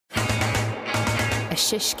a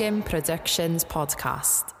Shishkin Productions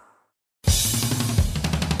podcast.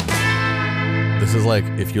 This is like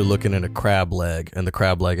if you're looking at a crab leg and the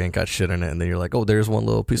crab leg ain't got shit in it, and then you're like, oh, there's one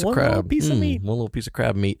little piece of crab. One little piece of meat. One little piece of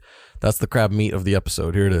crab meat. That's the crab meat of the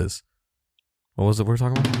episode. Here it is. What was it we're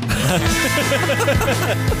talking about?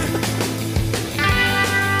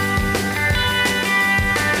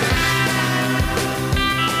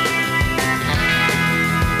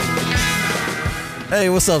 Hey,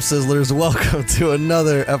 what's up, Sizzlers? Welcome to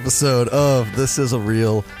another episode of This Is a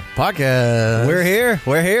Real Podcast. We're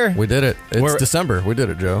here. We did it. It's December. We did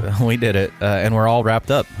it, Joe. We did it, and we're all wrapped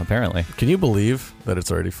up, apparently. Can you believe that it's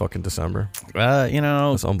already fucking December?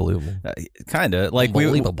 It's unbelievable. Kind of. Like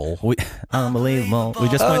unbelievable. Unbelievable. We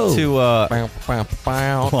just went to...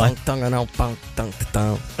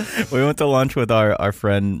 we went to lunch with our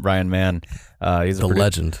friend, Ryan Mann. He's a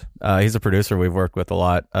legend. He's a producer we've worked with a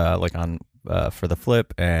lot, like on... For the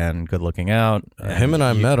Flip and Good Looking Out. Him and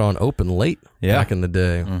I met on Open Late back in the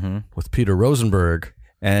day with Peter Rosenberg.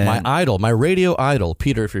 And my idol, my radio idol.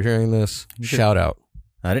 Peter, if you're hearing this, shout out.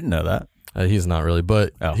 I didn't know that. He's not really,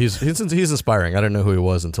 but he's inspiring. I didn't know who he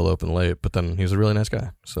was until Open Late, but then he's a really nice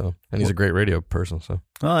guy. So, and he's a great radio person. So,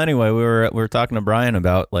 well, anyway, we were talking to Brian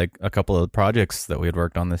about like a couple of projects that we had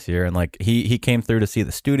worked on this year, and like he came through to see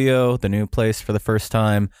the studio, the new place for the first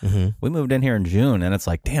time. We moved in here in June, and it's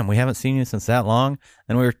like, damn, we haven't seen you since that long.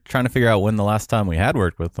 And we were trying to figure out when the last time we had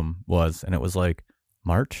worked with him was, and it was like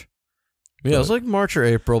March. Yeah, it was like March or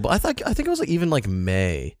April, but I think it was like even like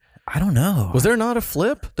May. I don't know. Was there not a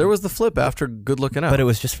Flip? There was the Flip after Good Looking Out. But it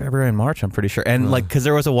was just February and March, I'm pretty sure. And like, because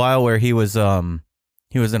there was a while where he was in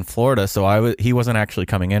Florida, so he wasn't actually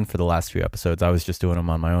coming in for the last few episodes. I was just doing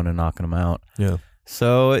them on my own and knocking them out. Yeah.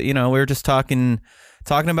 So, we were just talking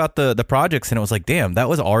about the projects, and it was like, damn, that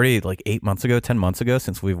was already like 8 months ago, 10 months ago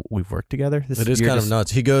since we've worked together. It is kind of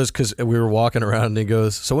nuts. He goes, because we were walking around, and he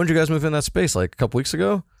goes, so when did you guys move in that space? Like a couple weeks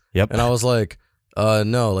ago? Yep. And I was like,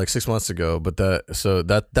 no, like 6 months ago, but that's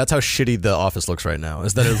how shitty the office looks right now,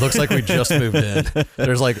 is that it looks like we just moved in.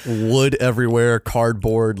 There's like wood everywhere,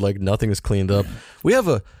 cardboard, like nothing is cleaned up. We have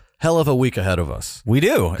a hell of a week ahead of us. We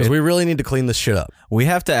do. Because we really need to clean this shit up. We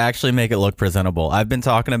have to actually make it look presentable. I've been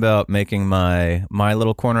talking about making my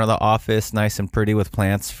little corner of the office nice and pretty with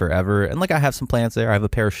plants forever. And like I have some plants there. I have a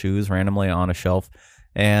pair of shoes randomly on a shelf,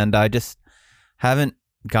 and I just haven't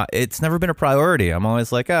it's never been a priority. I'm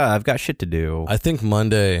always like, I've got shit to do. I think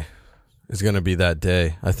Monday is going to be that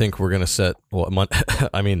day. I think we're going to set,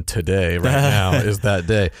 today, right now, is that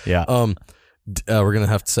day. Yeah. We're going to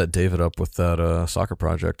have to set David up with that soccer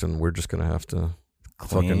project, and we're just going to have to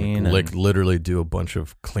literally do a bunch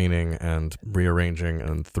of cleaning and rearranging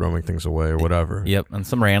and throwing things away or whatever. Yep. And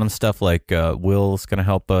some random stuff like Will's going to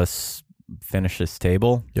help us finish this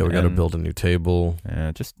table. Yeah, we got to build a new table.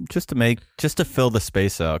 Just to fill the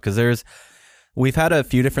space out, because we've had a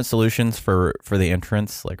few different solutions for the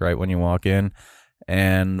entrance, like right when you walk in,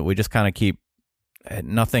 and we just kind of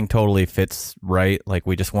nothing totally fits right. Like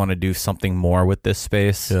we just want to do something more with this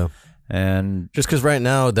space. Yeah. And just because right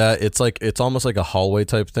now that it's almost like a hallway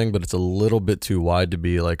type thing, but it's a little bit too wide to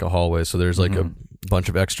be like a hallway. So there's like a bunch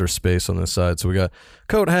of extra space on this side. So we got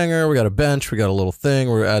coat hanger, we got a bench, we got a little thing,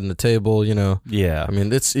 we're adding a table, Yeah. I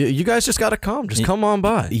mean, you guys just got to come on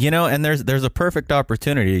by. And there's a perfect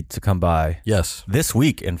opportunity to come by. Yes. This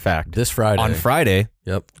week, in fact. This Friday. On Friday.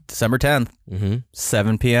 Yep. December 10th.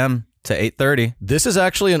 7 p.m. to 8:30. This is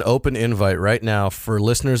actually an open invite right now for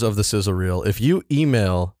listeners of the Sizzle Reel. If you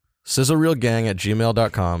email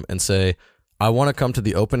sizzlereelgang@gmail.com and say, I want to come to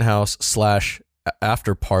the open house /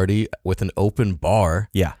 after party with an open bar.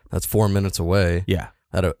 Yeah. That's 4 minutes away. Yeah.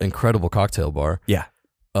 At an incredible cocktail bar. Yeah.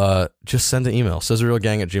 Just send an email,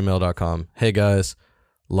 sizzlereelgang@gmail.com. Hey guys,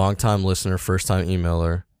 long-time listener, first-time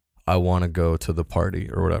emailer. I want to go to the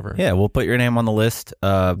party or whatever. Yeah, we'll put your name on the list.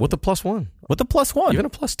 With a +1. With a +1. Even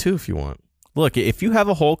a +2 if you want. Look, if you have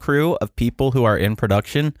a whole crew of people who are in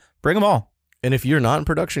production, bring them all. And if you're not in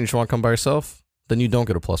production, you just want to come by yourself, then you don't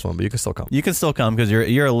get a +1, but you can still come. You can still come because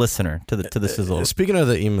you're a listener to the Sizzle. Speaking of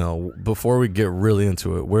the email, before we get really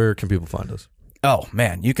into it, where can people find us? Oh,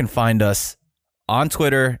 man, you can find us on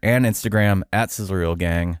Twitter and Instagram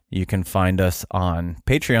 @SizzleReelGang. You can find us on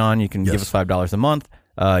Patreon. You can give us $5 a month.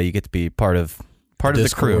 You get to be part of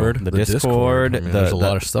the crew, the Discord. I mean, there's a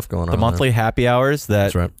lot of stuff going on. The monthly happy hours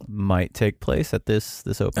that right. might take place at this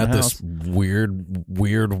open At house. this weird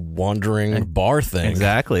wandering bar thing.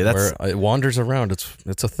 Exactly. That's where it wanders around.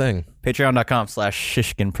 It's a thing.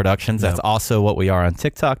 Patreon.com/Shishkin Productions. That's also what we are on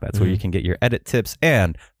TikTok. That's where you can get your edit tips.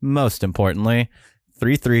 And most importantly,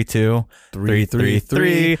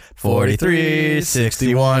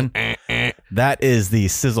 332-333-4361. That is the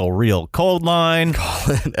Sizzle Reel cold line.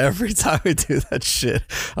 And every time we do that shit,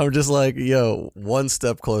 I'm just like, yo, one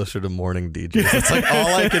step closer to morning DJs. It's like all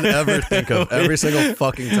I can ever think of every single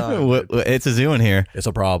fucking time. It's a zoo in here. It's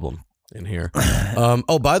a problem in here.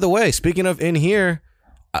 Oh, by the way, speaking of in here,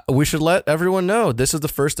 we should let everyone know this is the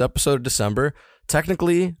first episode of December.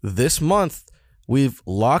 Technically, this month, we've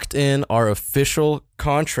locked in our official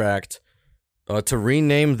contract to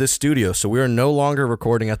rename this studio. So we are no longer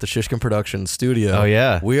recording at the Shishkin Productions studio. Oh,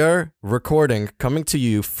 yeah. We are recording, coming to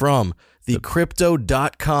you from the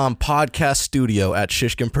Crypto.com podcast studio at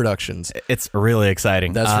Shishkin Productions. It's really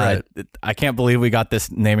exciting. That's right. I can't believe we got this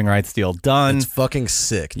naming rights deal done. It's fucking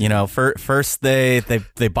sick. You know, first they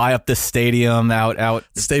buy up this stadium out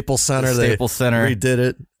Staples Center. Staples Center. We did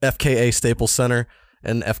it. FKA Staples Center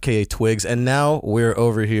and FKA Twigs. And now we're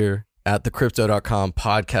over here at the Crypto.com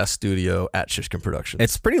podcast studio at Shishkin Productions.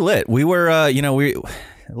 It's pretty lit. We were, a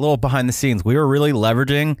little behind the scenes. We were really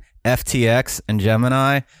leveraging FTX and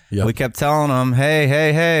Gemini. Yep. We kept telling them,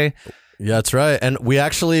 hey. Yeah, that's right. And we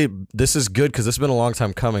actually, this is good because this has been a long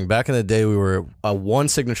time coming. Back in the day, we were one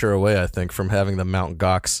signature away, I think, from having the Mount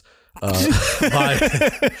Gox buy.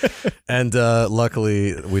 And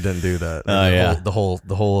luckily, we didn't do that. The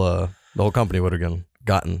whole company would have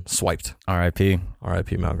gotten swiped. R.I.P.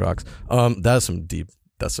 Mount Gox. That's some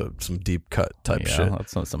deep cut type shit.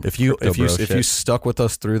 That's not some if you stuck with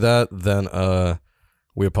us through that, then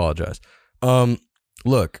we apologize.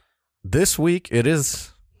 Look, this week it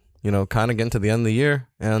is, kind of getting to the end of the year,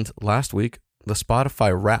 and last week the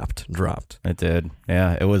Spotify Wrapped dropped. It did.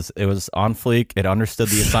 Yeah, it was on fleek. It understood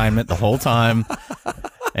the assignment the whole time,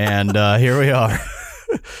 and here we are.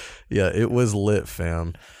 Yeah, it was lit,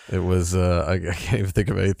 fam. It was. I can't even think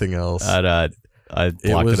of anything else. I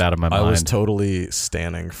blocked it out of my mind. I was totally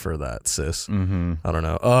standing for that, sis. Mm-hmm. I don't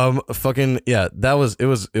know. Fucking yeah. That was. It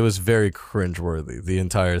was very cringeworthy. The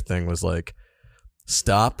entire thing was like,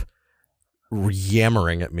 stop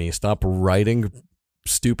yammering at me. Stop writing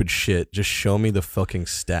stupid shit. Just show me the fucking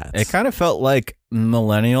stats. It kind of felt like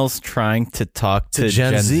millennials trying to talk to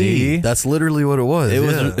Gen Z. That's literally what it was.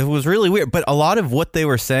 It was really weird. But a lot of what they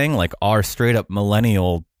were saying, like, are straight up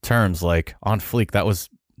millennial terms, like on fleek. That was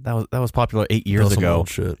popular 8 years ago. Old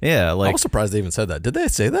shit. Yeah, like I was surprised they even said that. Did they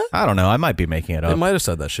say that? I don't know. I might be making it up. They might have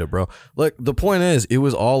said that shit, bro. Like the point is, it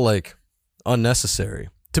was all like unnecessary.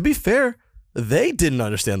 To be fair, they didn't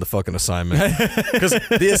understand the fucking assignment because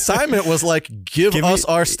the assignment was like, give us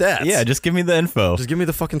our stats. Yeah, just give me the info. Just give me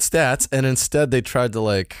the fucking stats. And instead, they tried to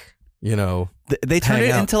they turned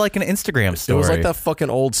it into like an Instagram story. It was like that fucking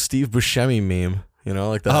old Steve Buscemi meme.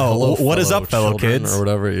 Like that. Oh, what is up, fellow kids, or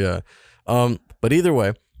whatever. Yeah. But either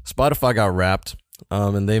way, Spotify got Wrapped,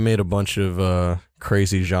 and they made a bunch of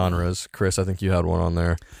crazy genres. Chris, I think you had one on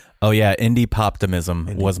there. Oh yeah, indie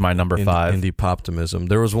poptimism was my number 5. Indie poptimism.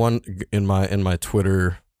 There was one in my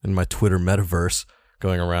Twitter metaverse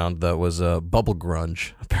going around that was bubble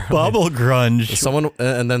grunge. Apparently. Bubble grunge. Someone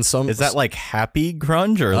and then some. Is that like happy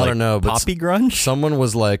grunge or I don't know, but poppy grunge? Someone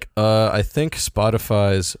was like, I think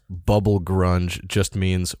Spotify's bubble grunge just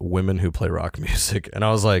means women who play rock music, and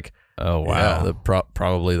I was like, oh wow, yeah,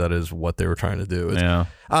 probably that is what they were trying to do. Yeah,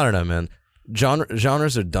 I don't know, man.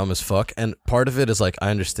 Genres are dumb as fuck, and part of it is like I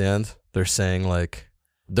understand they're saying like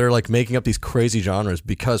they're like making up these crazy genres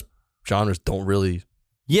because genres don't really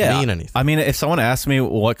mean anything. I mean, if someone asks me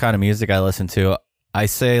what kind of music I listen to, I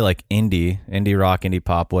say like indie rock, indie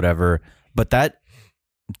pop, whatever. But that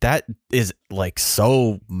is like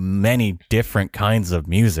so many different kinds of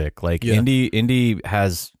music. Like indie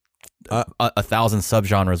has 1,000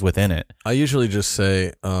 subgenres within it. I usually just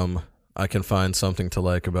say I can find something to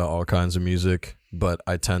like about all kinds of music, but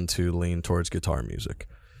I tend to lean towards guitar music.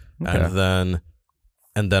 Okay.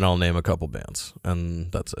 And then I'll name a couple bands,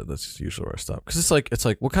 and that's it. That's usually where I stop. Because it's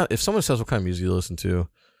like what kind? If someone says what kind of music you listen to,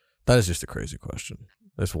 that is just a crazy question.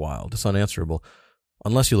 It's wild. It's unanswerable,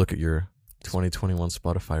 unless you look at your 2021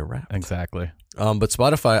 Spotify Wrapped. Exactly. But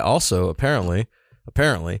Spotify also apparently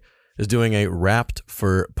is doing a Wrapped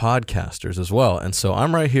for podcasters as well, and so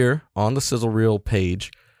I'm right here on the Sizzle Reel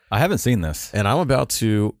page. I haven't seen this, and I'm about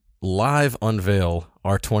to live unveil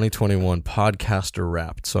our 2021 podcaster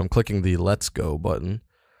Wrapped. So I'm clicking the Let's Go button.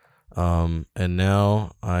 And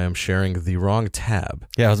now I am sharing the wrong tab.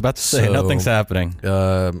 Yeah, I was about to say, nothing's happening.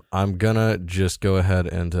 I'm gonna just go ahead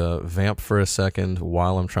and vamp for a second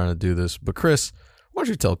while I'm trying to do this. But Chris, Why don't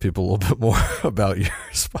you tell people a little bit more about your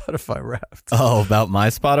Spotify Wrapped? Oh, about my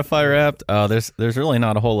Spotify Wrapped? There's really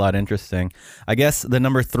not a whole lot interesting. I guess the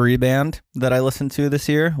number 3 band that I listened to this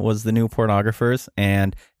year was the New Pornographers,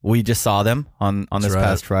 and we just saw them on this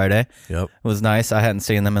past Friday. Yep. It was nice. I hadn't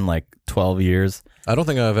seen them in like 12 years. I don't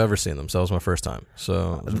think I've ever seen them, so that was my first time.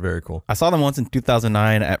 So it was very cool. I saw them once in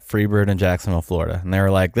 2009 at Freebird in Jacksonville, Florida, and they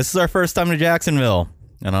were like, "This is our first time to Jacksonville,"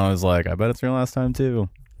 and I was like, "I bet it's your last time too."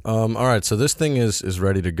 All right, so this thing is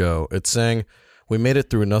ready to go. It's saying, we made it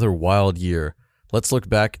through another wild year. Let's look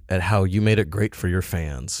back at how you made it great for your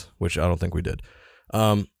fans, which I don't think we did.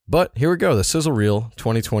 But here we go, the Sizzle Reel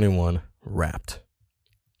 2021 Wrapped.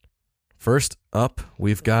 First up,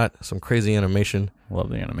 we've got some crazy animation. Love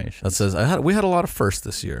the animation. That says, we had a lot of firsts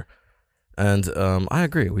this year. And I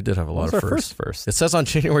agree, we did have a lot of firsts. First? It says on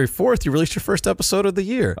January 4th, you released your first episode of the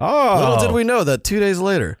year. Oh. Little did we know that 2 days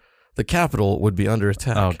later, the Capitol would be under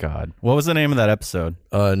attack. Oh God! What was the name of that episode?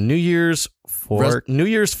 New Year's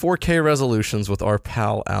 4K resolutions with our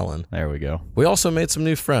pal Alan. There we go. We also made some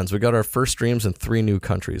new friends. We got our first streams in 3 new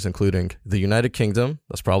countries, including the United Kingdom.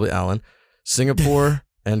 That's probably Alan, Singapore,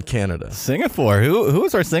 and Canada. Singapore. Who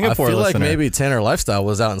was our Singapore? I feel listener? like maybe Tanner Lifestyle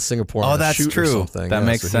was out in Singapore. Oh, on a that's shoot true. Or something. That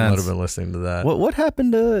makes sense. He might have been listening to that. What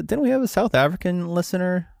happened to? Didn't we have a South African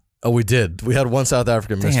listener? Oh, we did. We had one South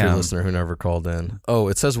African mystery Damn. listener who never called in. Oh,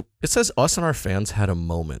 it says us and our fans had a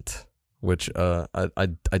moment, which I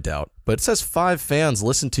doubt. But it says 5 fans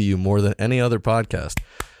listen to you more than any other podcast.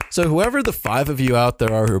 So whoever the 5 of you out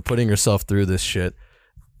there are who are putting yourself through this shit,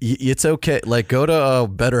 it's okay. Like, go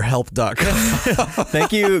to betterhelp.com.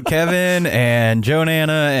 Thank you, Kevin and Joe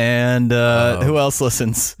Nana and who else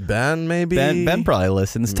listens? Ben, maybe. Ben probably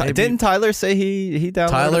listens. Didn't Tyler say he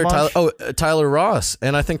downloaded Tyler Ross,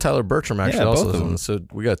 and I think Tyler Bertram actually also both of them. listens. So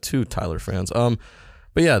we got 2 Tyler fans.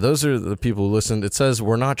 But yeah, those are the people who listened. It says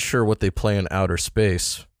we're not sure what they play in outer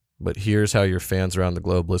space, but here's how your fans around the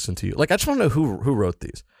globe listen to you. Like, I just want to know who wrote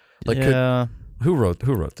these. Like, yeah. Who wrote this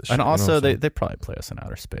shit? And also, You know they probably play us in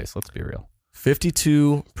outer space. Let's be real.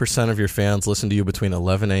 52% of your fans listen to you between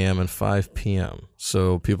 11 a.m. and 5 p.m.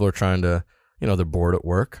 So people are trying to, they're bored at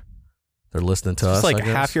work. They're listening to us. It's like I guess.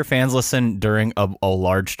 half your fans listen during a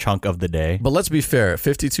large chunk of the day. But let's be fair,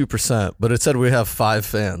 52%. But it said we have 5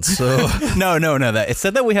 fans. So No. It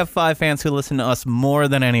said that we have 5 fans who listen to us more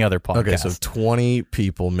than any other podcast. Okay, so 20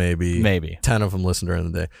 people maybe. 10 of them listen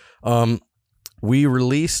during the day. We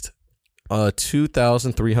released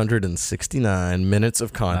 2,369 minutes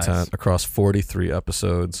of content across 43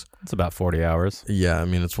 episodes. It's about 40 hours. Yeah, I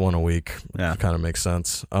mean, it's 1 a week. Yeah. It kind of makes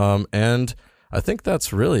sense. And I think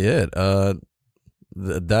that's really it.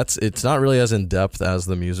 It's not really as in-depth as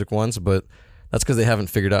the music ones, but that's because they haven't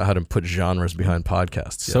figured out how to put genres behind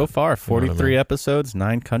podcasts yet. So far, 43 You know what I mean? episodes,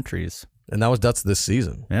 9 countries. And that's this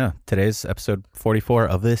season. Yeah, today's episode 44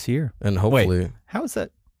 of this year. And hopefully... Wait, how is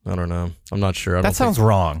that? I don't know. I'm not sure. That sounds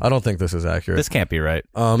wrong. I don't think this is accurate. This can't be right.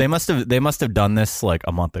 They must have done this like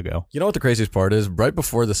a month ago. You know what the craziest part is? Right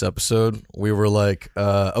before this episode, we were like,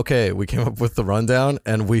 okay, we came up with the rundown,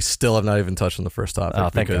 and we still have not even touched on the first topic. Oh,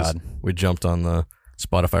 thank because God. We jumped on the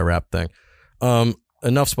Spotify Wrapped thing.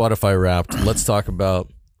 Enough Spotify Wrapped. Let's talk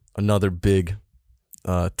about another big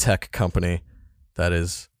tech company that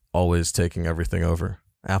is always taking everything over.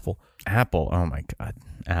 Apple. Oh my God.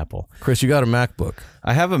 Apple. Chris, you got a MacBook.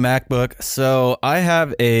 I have a MacBook. So I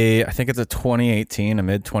have I think it's a mid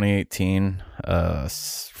 2018,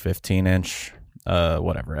 15-inch,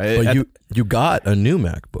 whatever. But you got a new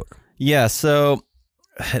MacBook. Yeah. So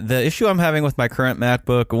the issue I'm having with my current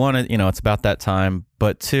MacBook, one, it's about that time,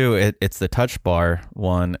 but 2, it's the Touch Bar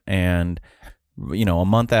one. And, a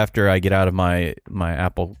month after I get out of my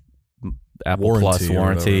Apple Warranty Plus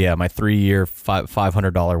warranty, yeah, my 3-year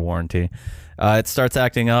 $500 warranty, it starts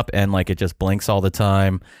acting up, and like it just blinks all the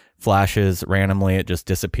time, flashes randomly, it just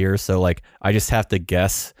disappears. So like I just have to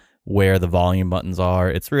guess where the volume buttons are.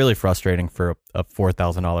 It's really frustrating for a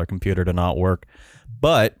 $4,000 computer to not work.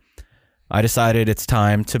 But I decided it's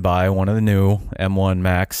time to buy one of the new M1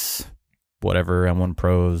 Max, whatever, M1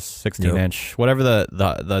 Pros, 16-inch, whatever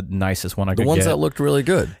the nicest one I could get. The ones that looked really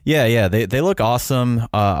good. Yeah, they look awesome.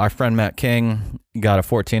 Our friend Matt King got a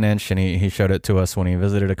 14-inch, and he showed it to us when he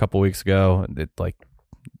visited a couple weeks ago.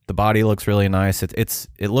 The body looks really nice. It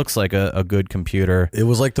looks like a good computer. It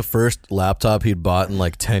was like the first laptop he'd bought in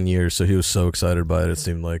like 10 years, so he was so excited by it. It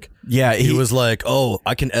seemed like. Yeah, he was like, "Oh,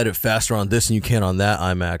 I can edit faster on this than you can on that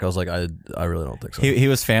iMac." I was like, "I really don't think so." He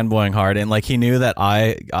was fanboying hard, and like he knew that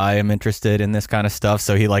I am interested in this kind of stuff,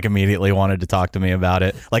 so he like immediately wanted to talk to me about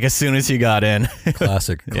it. Like as soon as he got in.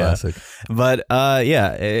 Classic. But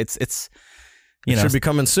yeah, it's It should be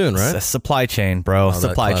coming soon, right? Supply chain, bro. Oh, that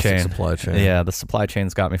supply classic chain. supply chain. Yeah, the supply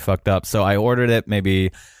chain's got me fucked up. So I ordered it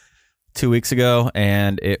maybe 2 weeks ago,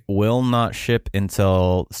 and it will not ship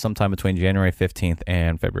until sometime between January 15th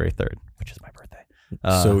and February 3rd, which is my birthday.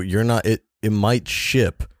 So you're not. It might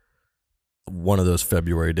ship one of those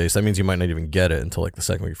February days. That means you might not even get it until like the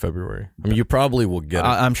second week of February. I mean, you probably will get it.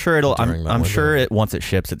 I'm sure it'll. during that I'm window. sure it once it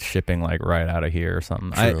ships, it's shipping like right out of here or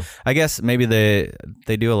something. True. I guess maybe they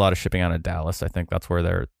do a lot of shipping out of Dallas. I think that's where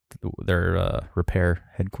their repair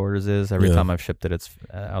headquarters is. Every Yeah. time I've shipped it, it's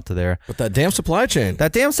out to there. But that damn supply chain.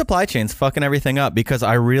 That damn supply chain's fucking everything up because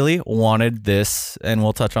I really wanted this, and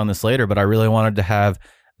we'll touch on this later, but I really wanted to have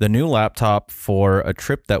the new laptop for a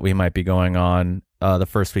trip that we might be going on the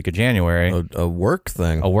first week of January. A work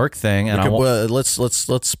thing. A work thing. And well, let's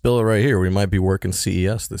spill it right here. We might be working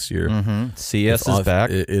CES this year. CES is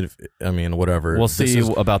back. I mean, whatever. We'll see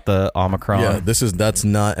about the Omicron. Yeah, that's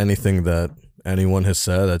not anything that anyone has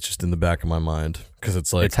said. That's just in the back of my mind because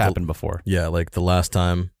it's like it's happened before. Yeah, like the last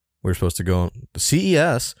time we were supposed to go. The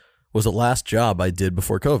CES was the last job I did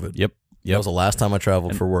before COVID. Yep. That was the last time I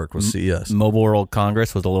traveled for work was CES. Mobile World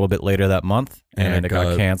Congress was a little bit later that month, and it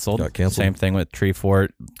got canceled. Same thing with Treefort,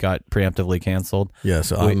 got preemptively canceled. Yeah,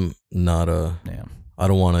 so I'm not I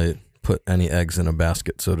don't want to put any eggs in a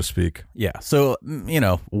basket, so to speak. Yeah, so we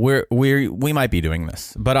might be doing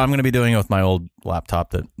this, but I'm going to be doing it with my old laptop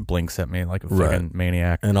that Blink sent me like a fucking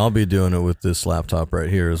maniac. And I'll be doing it with this laptop right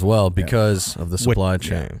here as well because of the supply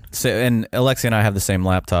chain. So, and Alexi and I have the same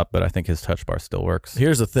laptop, but I think his touch bar still works.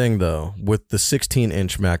 Here's the thing, though. With the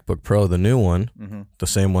 16-inch MacBook Pro, the new one, the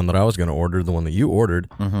same one that I was going to order, the one that you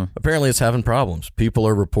ordered, apparently it's having problems. People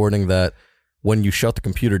are reporting that when you shut the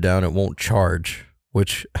computer down, it won't charge,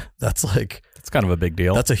 which that's like... It's kind of a big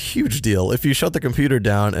deal. That's a huge deal. If you shut the computer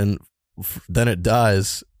down and then it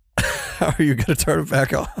dies... How are you going to turn it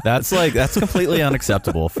back on? That's completely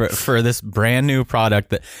unacceptable for this brand new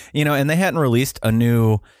product that, and they hadn't released a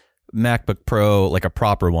new MacBook Pro, like a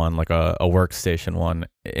proper one, like a workstation one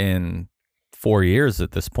in 4 years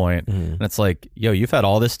at this point. And it's like, yo, you've had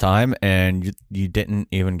all this time and you didn't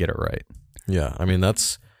even get it right. Yeah. I mean,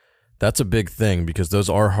 that's a big thing because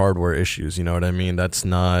those are hardware issues. You know what I mean? That's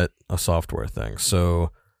not a software thing.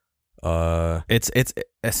 So, it's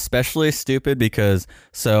especially stupid because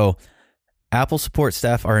Apple support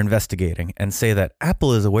staff are investigating and say that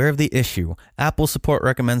Apple is aware of the issue. Apple support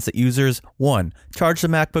recommends that users 1. Charge the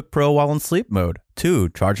MacBook Pro while in sleep mode. 2.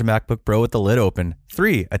 Charge the MacBook Pro with the lid open.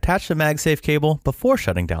 3. Attach the MagSafe cable before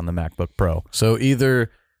shutting down the MacBook Pro. So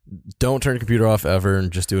either don't turn the computer off ever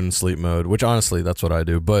and just do it in sleep mode, which honestly, that's what I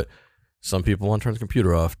do. But some people want to turn the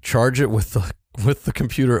computer off. Charge it with the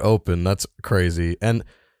computer open. That's crazy. And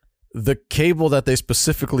the cable that they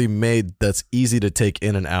specifically made that's easy to take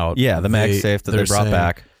in and out. Yeah, the MagSafe that they brought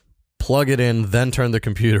back. Plug it in, then turn the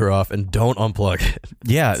computer off, and don't unplug it.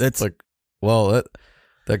 Yeah, it's like, well,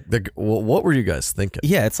 what were you guys thinking?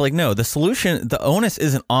 Yeah, it's like, no, the solution, the onus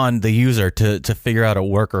isn't on the user to figure out a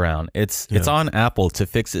workaround. It's on Apple to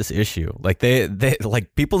fix this issue. Like they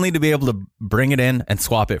like people need to be able to bring it in and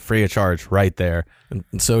swap it free of charge right there.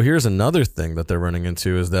 And so here's another thing that they're running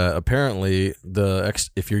into is that apparently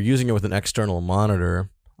if you're using it with an external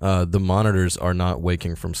monitor, the monitors are not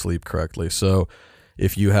waking from sleep correctly. So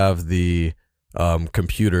if you have the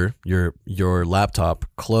computer, your laptop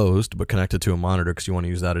closed but connected to a monitor because you want to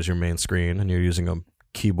use that as your main screen, and you're using a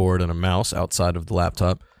keyboard and a mouse outside of the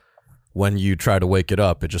laptop, when you try to wake it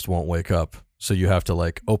up, it just won't wake up. So you have to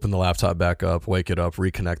like open the laptop back up, wake it up,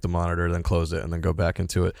 reconnect the monitor, then close it, and then go back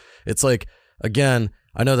into it. It's like, again,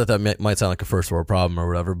 I know that might sound like a first world problem or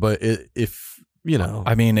whatever, but if you know,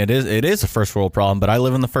 I mean, it is a first world problem, but I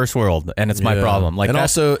live in the first world, and it's my problem. Like, and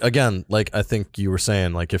also, again, like I think you were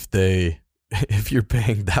saying, like if you're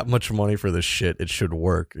paying that much money for this shit, it should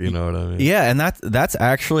work. You know what I mean? Yeah, and that's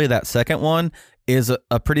actually, that second one is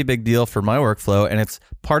a pretty big deal for my workflow, and it's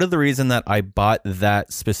part of the reason that I bought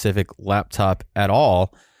that specific laptop at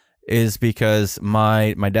all is because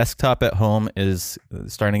my desktop at home is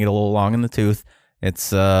starting to get a little long in the tooth.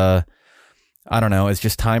 It's I don't know, it's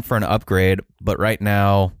just time for an upgrade, but right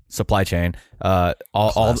now, supply chain,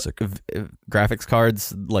 all graphics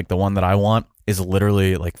cards, like the one that I want, is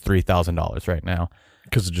literally like $3,000 right now.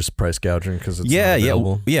 Because of just price gouging, because it's not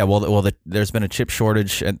available. Yeah. Well, there's been a chip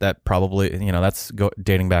shortage, and that probably, that's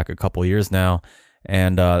dating back a couple years now,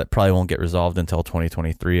 and it probably won't get resolved until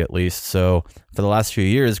 2023 at least. So for the last few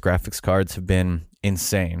years, graphics cards have been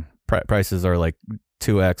insane. Prices are like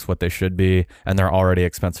 2x what they should be, and they're already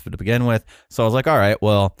expensive to begin with. So I was like, all right,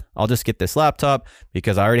 well, I'll just get this laptop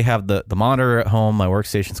because I already have the monitor at home. My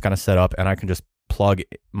workstation's kind of set up, and I can just plug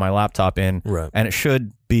my laptop in, right, and it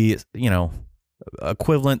should be,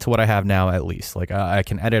 equivalent to what I have now, at least. Like I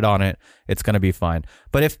can edit on it. It's going to be fine.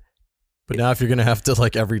 But now if you're going to have to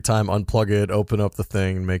like every time unplug it, open up the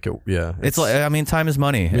thing, and make it, it's like, I mean, time is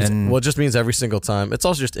money. And well, it just means every single time. It's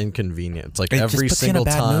also just inconvenient. It's like it every just puts you in a single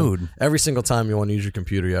bad time, mood. every single time you want to use your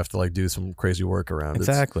computer, you have to like do some crazy workaround.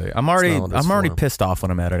 Exactly. I'm already for. pissed off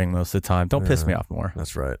when I'm editing most of the time. Don't piss me off more.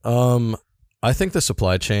 That's right. I think the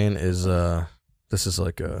supply chain is this is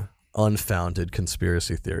like a unfounded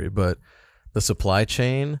conspiracy theory, but the supply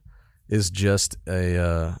chain is just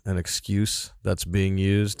an excuse that's being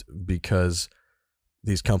used because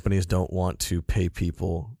these companies don't want to pay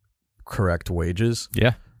people correct wages.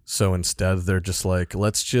 Yeah. So instead, they're just like,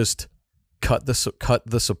 let's just cut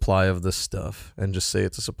the supply of this stuff and just say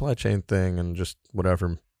it's a supply chain thing and just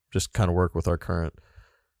whatever, just kind of work with our current,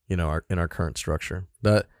 in our current structure.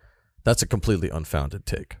 That's a completely unfounded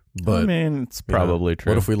take. But I mean, it's probably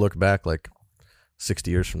true. What if we look back like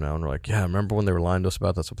 60 years from now and we're like, yeah, remember when they were lying to us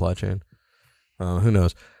about that supply chain? Who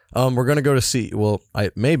knows? We're gonna go to we'll be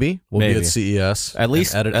at CES. At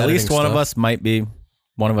least one of us might be.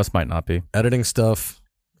 One of us might not be. Editing stuff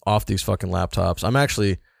off these fucking laptops. I'm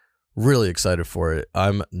actually really excited for it.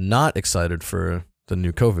 I'm not excited for the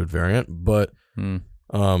new COVID variant, but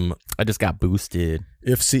I just got boosted.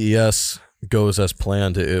 If CES goes as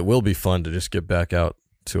planned, it will be fun to just get back out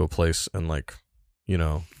to a place and like,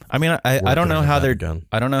 I mean, I don't know how they're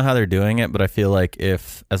doing it, but I feel like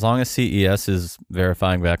as long as CES is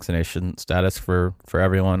verifying vaccination status for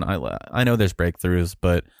everyone, I know there's breakthroughs,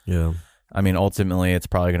 but yeah, I mean, ultimately, it's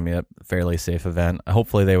probably going to be a fairly safe event.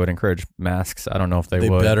 Hopefully, they would encourage masks. I don't know if they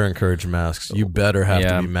would. They better encourage masks. You better have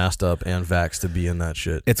to be masked up and vaxxed to be in that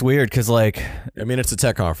shit. It's weird because, like, I mean, it's a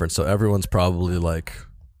tech conference, so everyone probably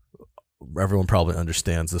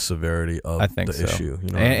understands the severity of the issue.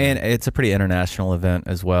 And it's a pretty international event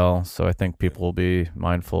as well, so I think people will be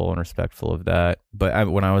mindful and respectful of that. But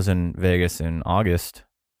when I was in Vegas in August,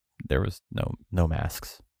 there was no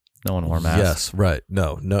masks. No one wore masks. Yes, right.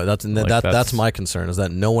 No. That's my concern, is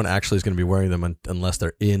that no one actually is going to be wearing them unless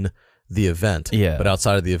they're in the event. Yeah. But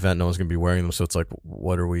outside of the event, no one's going to be wearing them. So it's like,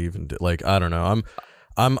 what are we even doing? Like, I don't know.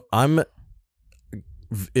 I'm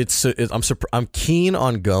keen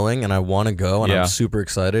on going, and I want to go, and I'm super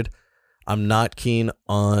excited. I'm not keen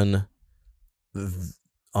on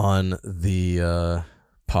the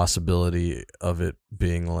possibility of it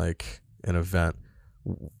being like an event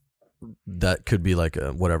that could be like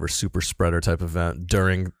a whatever super spreader type event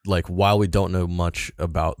during, like, while we don't know much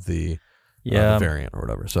about the variant or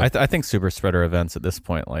whatever. So I think super spreader events at this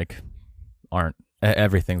point aren't.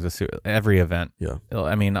 Everything's every event. Yeah.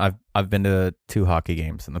 I mean, I've been to 2 hockey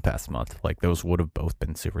games in the past month. Like, those would have both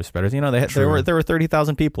been super spreaders. There were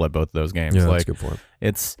 30,000 people at both of those games. Yeah, like, that's a good point.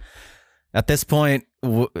 It's at this point,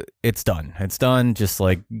 it's done. It's done. Just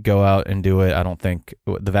like go out and do it. I don't think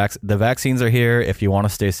the vaccines are here. If you want to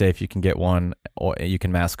stay safe, you can get one, or you can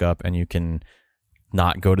mask up, and you can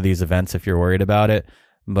not go to these events if you're worried about it.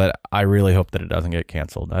 But I really hope that it doesn't get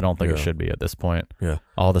canceled. I don't think it should be at this point. Yeah.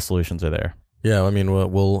 All the solutions are there. Yeah, I mean,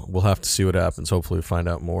 we'll have to see what happens. Hopefully, we find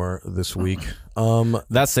out more this week.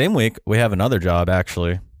 That same week, we have another job,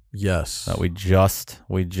 actually. Yes, that we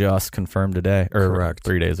just confirmed today, or correct,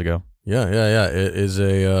 3 days ago. Yeah. It is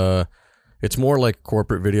it's more like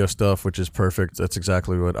corporate video stuff, which is perfect. That's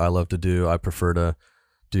exactly what I love to do. I prefer to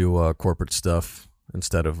do corporate stuff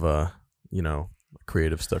instead of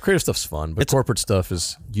creative stuff. Creative stuff's fun, but corporate stuff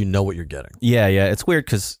is what you're getting. Yeah. It's weird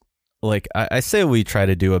because, like, I say we try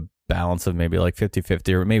to do a balance of maybe like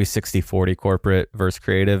 50-50 or maybe 60-40 corporate versus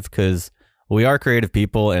creative, because we are creative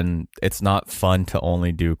people, and it's not fun to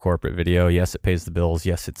only do corporate video. Yes, it pays the bills.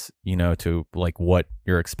 Yes, it's, to like what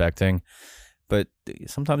you're expecting, but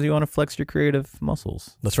sometimes you want to flex your creative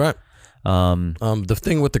muscles. That's right. The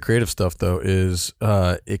thing with the creative stuff though is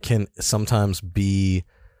it can sometimes be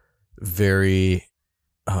very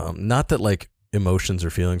not that like emotions or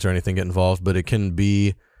feelings or anything get involved, but it can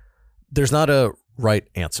be, there's not a right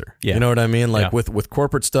answer. Yeah. You know what I mean? Like with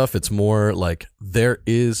corporate stuff, it's more like there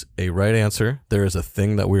is a right answer. There is a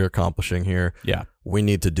thing that we're accomplishing here. Yeah. We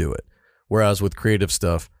need to do it. Whereas with creative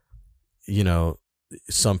stuff,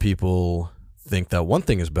 some people think that one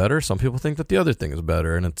thing is better. Some people think that the other thing is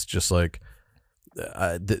better. And it's just like,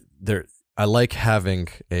 I like having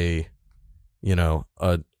a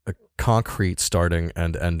concrete starting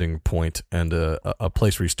and ending point, and a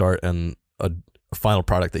place where you start and a final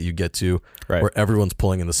product that you get to, right, where everyone's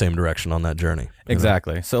pulling in the same direction on that journey.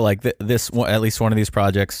 Exactly. So like this one, at least one of these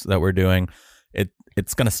projects that we're doing,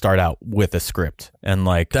 it's going to start out with a script, and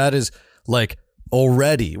like that is like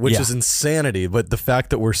already, which Yeah. is insanity. But the fact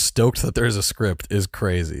that we're stoked that there's a script is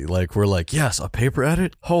crazy. Like, we're like, yes, a paper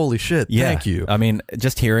edit? Holy shit, thank you. I mean,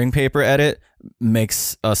 just hearing paper edit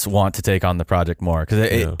makes us want to take on the project more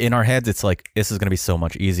because in our heads, it's like, this is going to be so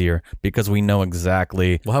much easier because we know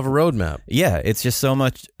exactly. We'll have a roadmap. Yeah, it's just so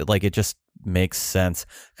much, like, it just makes sense.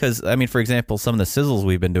 Because, I mean, for example, some of the sizzles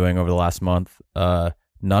we've been doing over the last month,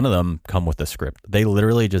 none of them come with a script. They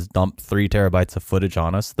literally just dump 3 terabytes of footage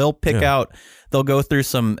on us. They'll they'll go through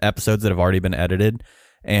some episodes that have already been edited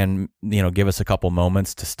and, you know, give us a couple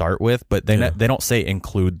moments to start with, but they don't say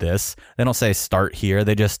include this. They don't say start here.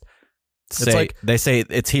 They just say, they say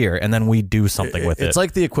it's here, and then we do something with it. It's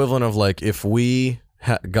like the equivalent of like if we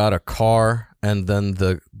got a car and then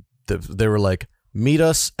they were like, meet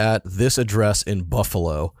us at this address in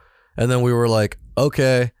Buffalo, and then we were like,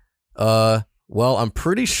 okay, well, I'm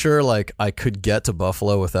pretty sure like I could get to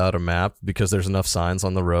Buffalo without a map because there's enough signs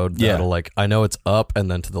on the road that'll like, I know it's up and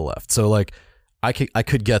then to the left. So like I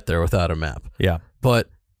could get there without a map. Yeah. But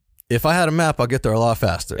if I had a map, I'll get there a lot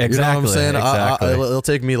faster. Exactly. You know what I'm saying? Exactly. It'll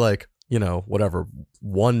take me like, you know, whatever,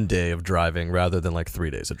 1 day of driving rather than like 3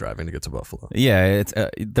 days of driving to get to Buffalo. Yeah, it's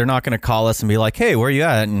they're not going to call us and be like, "Hey, where are you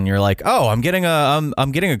at?" And you're like, "Oh, I'm getting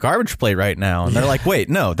a garbage plate right now." And they're like, "Wait,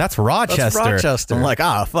 no, that's Rochester." That's Rochester. I'm like,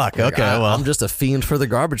 "Ah, fuck. Like, Okay, well, I'm just a fiend for the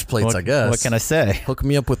garbage plates, I guess. What can I say?" Hook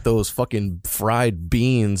me up with those fucking fried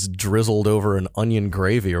beans drizzled over an onion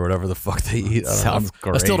gravy or whatever the fuck they eat. Sounds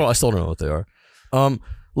great. I still don't know what they are.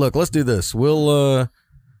 Look, let's do this.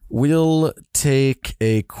 We'll take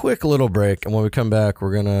a quick little break, and when we come back,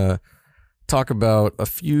 we're gonna talk about a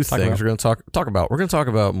few things. We're gonna talk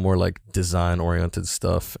about more like design oriented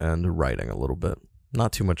stuff and writing a little bit.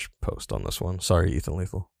 Not too much post on this one. Sorry, Ethan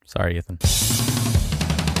Lethal. Sorry, Ethan.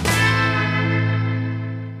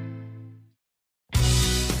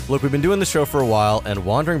 Look, we've been doing the show for a while, and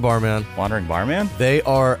Wandering Barman, they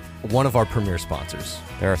are one of our premier sponsors.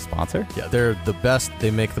 They're a sponsor? Yeah, they're the best.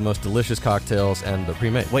 They make the most delicious cocktails, and they're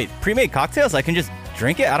pre-made. Wait, pre-made cocktails? I can just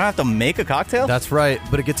drink it? I don't have to make a cocktail? That's right,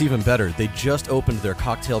 but it gets even better. They just opened their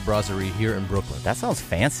cocktail brasserie here in Brooklyn. That sounds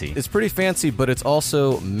fancy. It's pretty fancy, but it's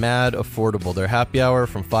also mad affordable. Their happy hour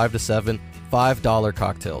from 5 to 7, $5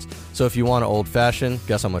 cocktails. So if you want an old fashioned,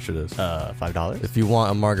 guess how much it is? $5? If you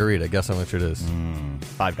want a margarita, guess how much it is?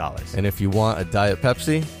 $5. And if you want a Diet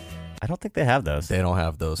Pepsi, I don't think they have those. they don't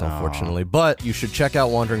have those, unfortunately. But you should check out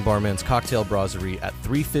Wandering Barman's Cocktail Brasserie at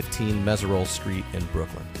 315 Meserole Street in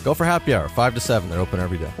Brooklyn. Go for happy hour, 5 to 7. They're open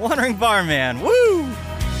every day. Wandering Barman, woo!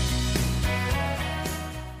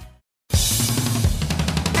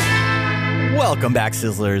 Welcome back,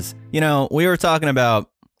 Sizzlers. You know, we were talking about,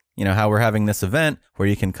 you know, how we're having this event where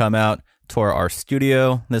you can come out, tour our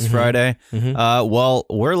studio this Friday. Well,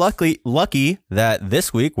 we're lucky that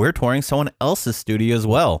this week we're touring someone else's studio as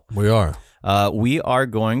well. We are. We are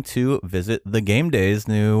going to visit the Game Days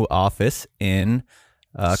new office in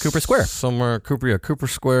Cooper Square. Somewhere, Cooper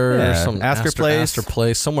Square, Yeah, or some Astor Place. Astor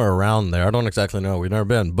Place, somewhere around there. I don't exactly know. We've never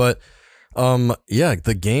been. But yeah,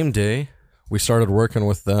 the Game Day, we started working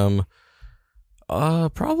with them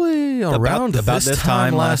probably around about this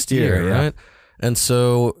time last year, yeah. right? And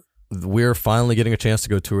so we're finally getting a chance to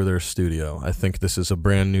go tour their studio. I think this is a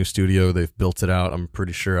brand new studio. They've built it out. I'm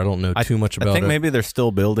pretty sure. I don't know too much about it. I think maybe they're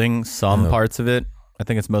still building some parts of it. I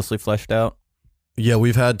think it's mostly fleshed out. Yeah,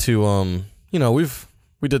 we've had to, you know, we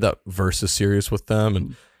did that Versus series with them,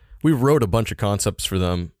 and we wrote a bunch of concepts for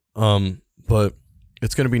them. But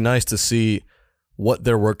it's going to be nice to see what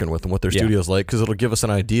they're working with and what their studio's like, because it'll give us an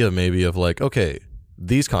idea maybe of like, okay,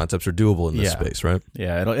 these concepts are doable in this space, right?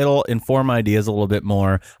 Yeah, it'll inform ideas a little bit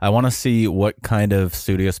more. I want to see what kind of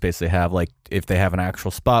studio space they have, like if they have an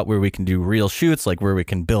actual spot where we can do real shoots, like where we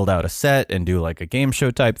can build out a set and do like a game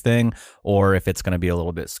show type thing, or if it's going to be a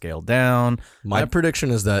little bit scaled down. My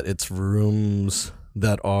prediction is that it's rooms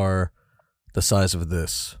that are the size of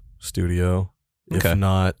this studio. Okay. If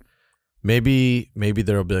not, maybe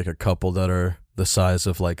there'll be like a couple that are the size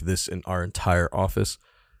of like this in our entire office,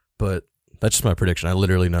 but that's just my prediction. I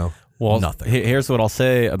literally know nothing. Here's what I'll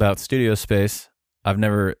say about studio space. I've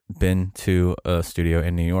never been to a studio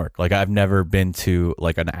in New York. Like I've never been to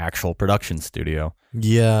like an actual production studio.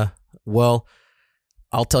 Yeah. Well,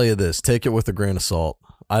 I'll tell you this. Take it with a grain of salt.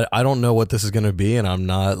 I don't know what this is going to be, and I'm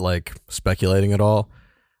not like speculating at all.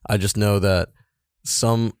 I just know that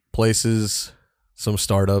some places, some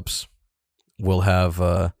startups will have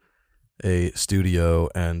a studio,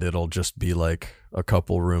 and it'll just be like a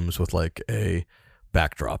couple rooms with like a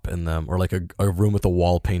backdrop in them, or like a room with a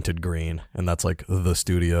wall painted green, and that's like the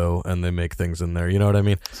studio, and they make things in there. You know what I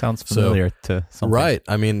mean? Sounds familiar to something. Right.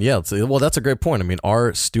 I mean, yeah. Well, that's a great point. I mean,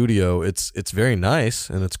 our studio, it's very nice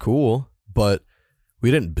and it's cool, but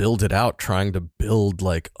we didn't build it out trying to build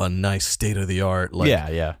like a nice state of the art like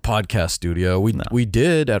podcast studio. We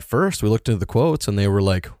did at first. We looked into the quotes and they were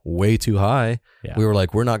like way too high. Yeah. We were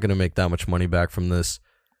like, we're not going to make that much money back from this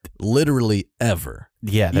literally ever.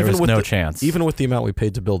 Yeah, there was no chance. Even with the amount we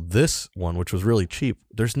paid to build this one, which was really cheap,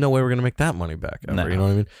 there's no way we're going to make that money back ever. No. You know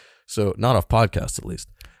what I mean? So not off podcasts at least.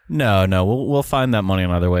 No, we'll find that money in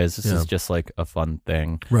other ways. This is just like a fun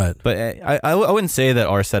thing, right? But I wouldn't say that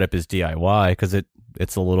our setup is DIY because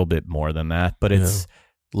it's a little bit more than that. But it's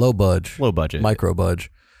low budget, micro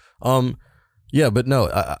budge. Yeah, but no,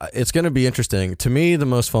 it's going to be interesting. To me, the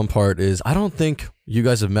most fun part is I don't think you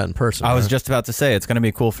guys have met in person. I was just about to say it's going to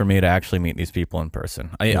be cool for me to actually meet these people in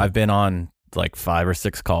person. I've been on like 5 or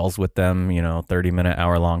 6 calls with them, 30-minute,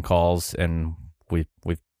 hour-long calls, and we've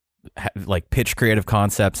like pitched creative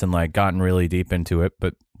concepts and like gotten really deep into it,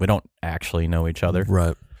 but we don't actually know each other.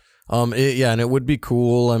 Right. And it would be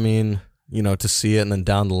cool. I mean, to see it, and then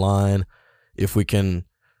down the line, if we can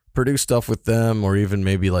produce stuff with them, or even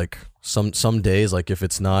maybe like some days, like if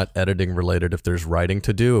it's not editing related, if there's writing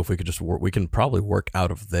to do, if we could just work, we can probably work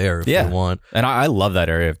out of there if we want. And I love that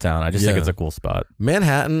area of town. I just think it's a cool spot.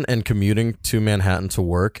 Manhattan, and commuting to Manhattan to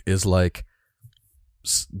work is like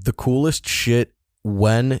the coolest shit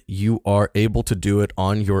when you are able to do it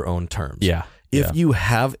on your own terms. Yeah. If you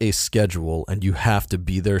have a schedule and you have to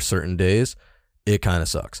be there certain days, it kind of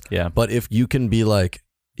sucks. Yeah. But if you can be like,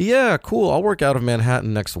 yeah, cool, I'll work out of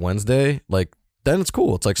Manhattan next Wednesday, like, then it's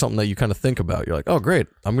cool. It's like something that you kind of think about. You're like, oh, great,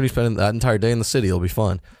 I'm going to be spending that entire day in the city. It'll be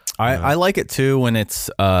fun. I like it too when it's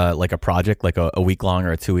like a project, like a week-long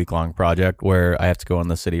or a 2-week-long project where I have to go in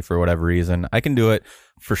the city for whatever reason. I can do it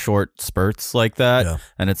for short spurts like that,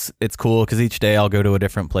 and it's cool because each day I'll go to a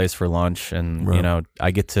different place for lunch, and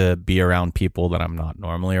I get to be around people that I'm not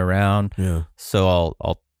normally around. Yeah. So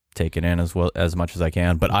I'll take it in as much as I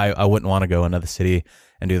can. But I wouldn't want to go into the city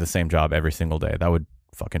and do the same job every single day. That would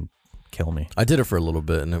fucking kill me. I did it for a little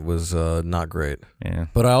bit and it was not great. Yeah.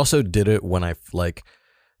 But I also did it when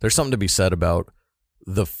there's something to be said about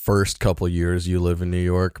the first couple years you live in New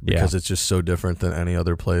York, because it's just so different than any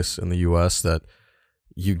other place in the US, that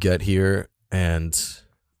you get here and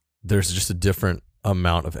there's just a different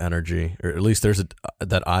amount of energy, or at least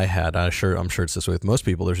that I had. I'm sure it's this way with most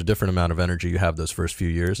people. There's a different amount of energy you have those first few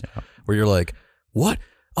years where you're like, what?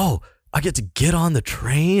 Oh, I get to get on the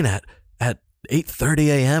train at 8:30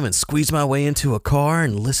 a.m. and squeeze my way into a car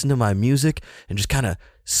and listen to my music and just kind of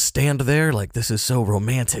stand there like, this is so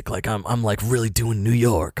romantic. Like I'm like really doing New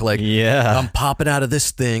York. Like I'm popping out of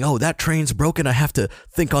this thing. Oh, that train's broken. I have to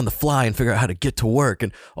think on the fly and figure out how to get to work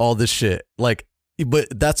and all this shit. Like, but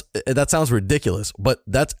that sounds ridiculous, but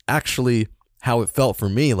that's actually how it felt for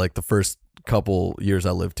me. Like the first couple years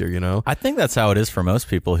I lived here, I think that's how it is for most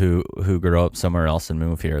people who grow up somewhere else and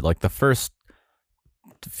move here. Like the first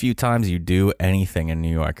few times you do anything in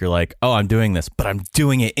New York, you're like, oh, I'm doing this, but I'm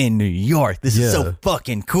doing it in New York. This is so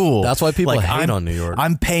fucking cool. That's why people hate on New York.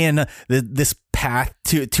 I'm paying this path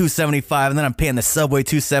to 275, and then I'm paying the subway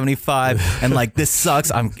 275, and like this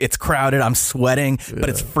sucks. It's crowded. I'm sweating, but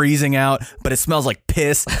it's freezing out. But it smells like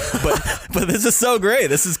piss. But this is so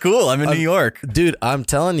great. This is cool. I'm in New York, dude. I'm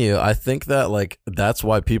telling you, I think that like that's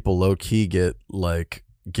why people low key get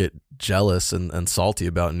jealous and salty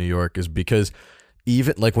about New York, is because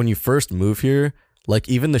even like when you first move here, like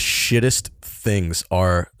even the shittest things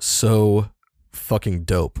are so fucking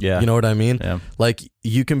dope. Yeah. You know what I mean? Yeah. Like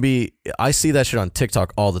I see that shit on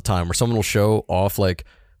TikTok all the time where someone will show off like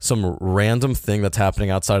some random thing that's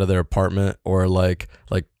happening outside of their apartment, or like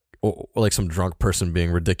some drunk person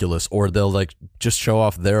being ridiculous, or they'll like just show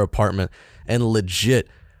off their apartment, and legit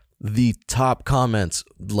the top comments,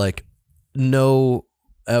 like never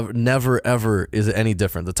ever is it any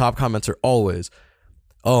different. The top comments are always,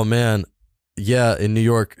 oh man, yeah, in New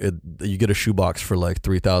York you get a shoebox for like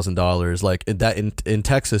 $3,000. Like in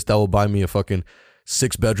Texas, that will buy me a fucking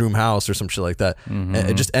 6-bedroom house or some shit like that. Mm-hmm.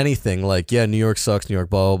 And just anything like, yeah, New York sucks, New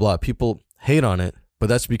York, blah blah blah. People hate on it, but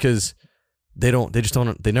that's because they've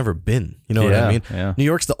never been. You know what I mean? Yeah. New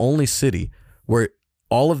York's the only city where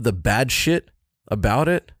all of the bad shit about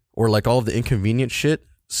it, or like all of the inconvenient shit,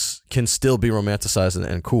 can still be romanticized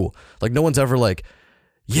and cool. Like no one's ever like,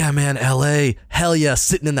 yeah, man, LA, hell yeah,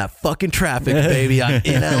 sitting in that fucking traffic, baby, I'm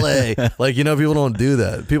in LA. Like, people don't do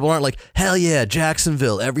that. People aren't like, hell yeah,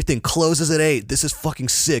 Jacksonville, everything closes at 8. This is fucking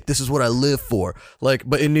sick. This is what I live for. Like,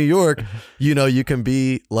 but in New York, you can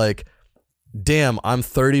be like, damn, I'm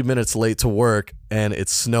 30 minutes late to work and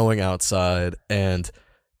it's snowing outside, and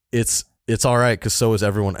it's all right because so is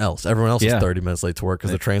everyone else. Everyone else is 30 minutes late to work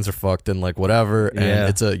because the trains are fucked and like whatever,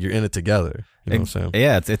 and you're in it together. You know what I'm saying?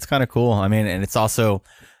 Yeah, it's kind of cool. I mean, and it's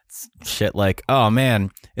shit like, oh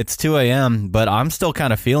man, it's 2 a.m., but I'm still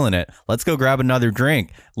kind of feeling it. Let's go grab another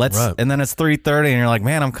drink. And then it's 3:30 and you're like,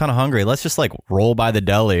 man, I'm kind of hungry. Let's just like roll by the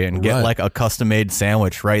deli and get like a custom made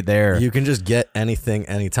sandwich right there. You can just get anything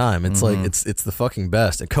anytime. It's like, it's the fucking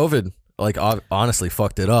best. And COVID, like, honestly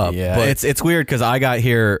fucked it up. Yeah, but it's weird because I got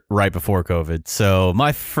here right before COVID, so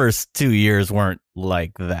my first 2 years weren't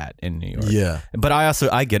like that in New York. Yeah, but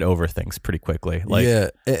I get over things pretty quickly. Like, yeah,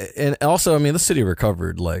 and also, I mean, the city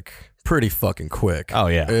recovered like pretty fucking quick. Oh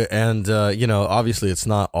yeah, and you know, obviously, it's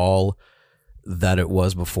not all that it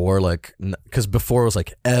was before. Like, because before it was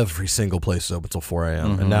like every single place is open till 4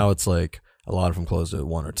 a.m. and now it's like a lot of them closed at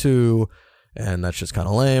 1 or 2. And that's just kind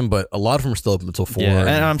of lame, but a lot of them are still open until 4. Yeah,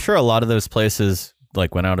 and I'm sure a lot of those places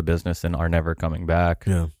like went out of business and are never coming back.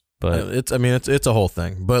 Yeah, but it's a whole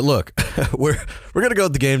thing. But look, we're gonna go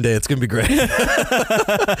with the game day. It's gonna be great.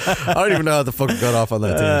 I don't even know how the fuck we got off on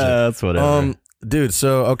that tangent. That's whatever, dude.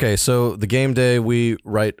 So the game day, we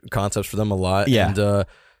write concepts for them a lot. Yeah. And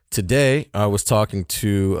today I was talking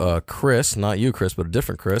to Chris, not you, Chris, but a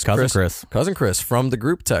different Chris, cousin Chris from the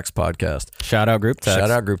Group Text podcast. Shout out Group Text.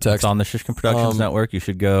 It's on the Shishkin Productions Network. You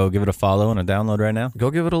should go give it a follow and a download right now.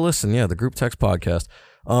 Go give it a listen. Yeah, the Group Text podcast.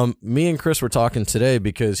 Me and Chris were talking today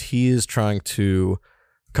because he is trying to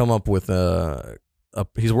come up with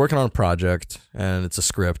he's working on a project and it's a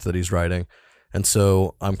script that he's writing. And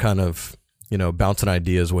so I'm kind of, bouncing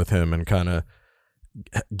ideas with him and kind of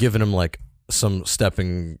giving him like some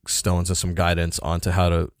stepping stones and some guidance onto how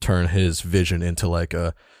to turn his vision into like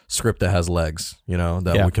a script that has legs,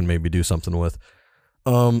 that we can maybe do something with.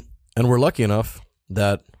 And we're lucky enough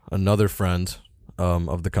that another friend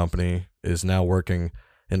of the company is now working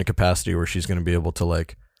in a capacity where she's going to be able to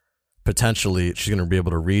like, potentially she's going to be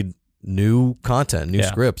able to read new content, new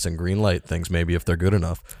scripts and green light things maybe if they're good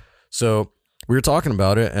enough. So we were talking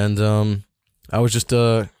about it and I was just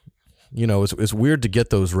it's weird to get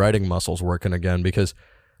those writing muscles working again because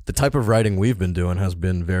the type of writing we've been doing has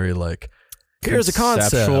been very like, here's a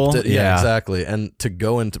concept. Yeah, exactly. And to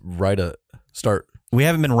go and we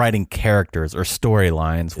haven't been writing characters or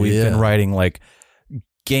storylines. We've been writing like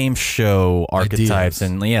game show archetypes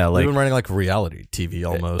and we've been writing like reality TV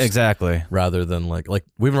almost. Exactly. Rather than like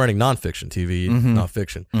we've been writing nonfiction TV, not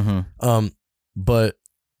fiction. But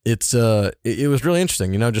it's it was really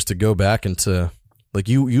interesting, just to go back into like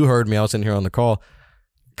you heard me, I was in here on the call,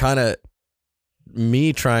 kind of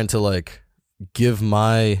me trying to like give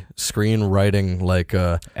my screenwriting like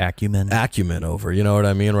acumen over, you know what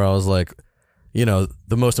I mean? Where I was like, the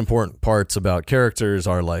most important parts about characters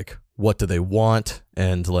are like, what do they want?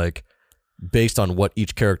 And like, based on what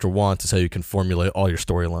each character wants is how you can formulate all your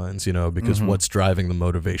storylines, because what's driving the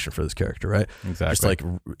motivation for this character, right? Exactly. Just like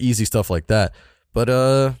easy stuff like that. But,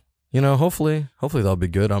 hopefully that'll be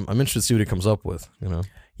good. I'm interested to see what he comes up with,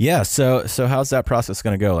 Yeah. So how's that process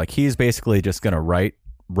going to go? Like he's basically just going to write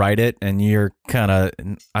it and you're kind of,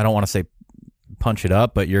 I don't want to say punch it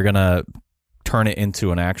up, but you're going to turn it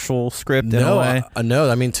into an actual script in a way? No.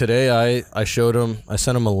 I mean, today I showed him, I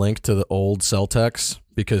sent him a link to the old Celtex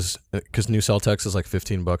because new Celtex is like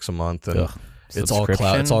 $15 a month and it's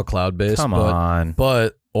all cloud based. Come on.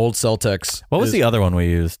 But old Celtex. What was the other one we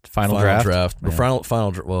used? Final Draft. Yeah.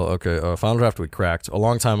 Final Draft we cracked a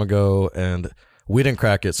long time ago, and we didn't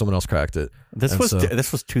crack it. Someone else cracked it. This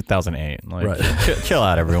was 2008. Like, right. Chill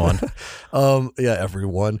out, everyone.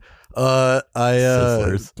 Everyone. I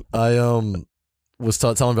was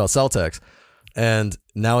telling about Celtex, and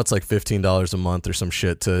now it's like $15 a month or some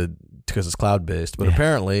shit because it's cloud based. But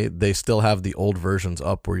apparently they still have the old versions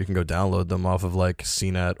up where you can go download them off of like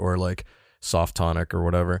CNET or like Softonic or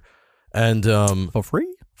whatever, and for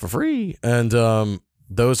free. And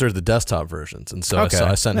those are the desktop versions. And so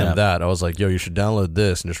I sent him that. I was like, yo, you should download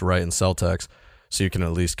this and just write in Celtex so you can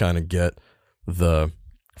at least kind of get the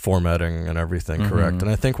formatting and everything correct. And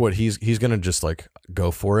I think what he's gonna just like go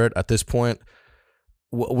for it at this point.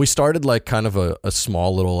 We started like kind of a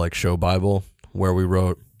small little like show Bible where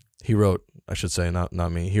he wrote, I should say, not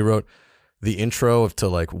me. He wrote the intro to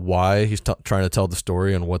like why he's trying to tell the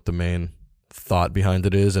story and what the main thought behind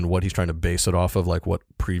it is and what he's trying to base it off of, like what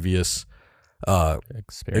previous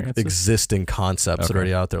existing concepts that are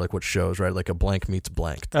already out there, like what shows, right? Like a blank meets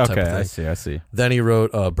blank type of thing. I see. Then he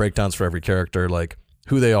wrote breakdowns for every character, like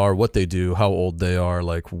who they are, what they do, how old they are,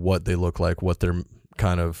 like what they look like, what their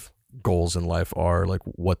kind of goals in life are, like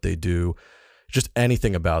what they do, just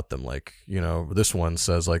anything about them. Like, this one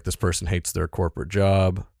says like this person hates their corporate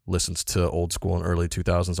job, listens to old school and early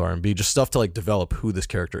 2000s R&B, just stuff to like develop who this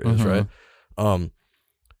character is, right?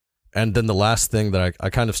 And then the last thing that I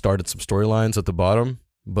kind of started some storylines at the bottom,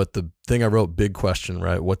 but the thing I wrote, big question,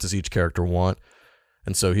 right? What does each character want?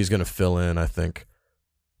 And so he's going to fill in, I think.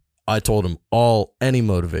 I told him any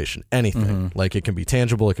motivation, anything. Like it can be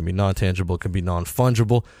tangible, it can be non-tangible, it can be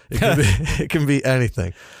non-fungible, it can be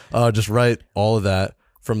anything. Just write all of that.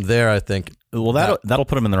 From there, I think. Well, that'll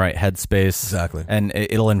put him in the right headspace. Exactly. And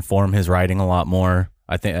it'll inform his writing a lot more.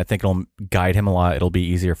 I think it'll guide him a lot. It'll be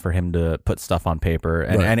easier for him to put stuff on paper.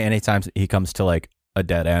 And anytime he comes to like a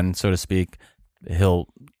dead end, so to speak, he'll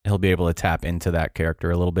be able to tap into that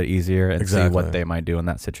character a little bit easier and see what they might do in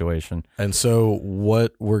that situation. And so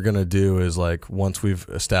what we're going to do is like, once we've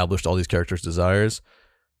established all these characters' desires,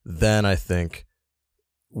 then I think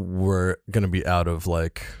we're going to be out of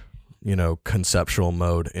like, you know, conceptual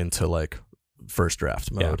mode into like first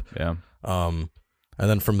draft mode. Yeah. And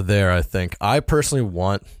then from there, I think I personally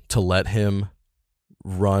want to let him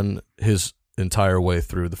run his entire way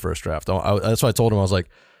through the first draft. That's why I told him, I was like,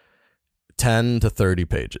 10 to 30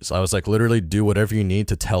 pages. I was like, literally do whatever you need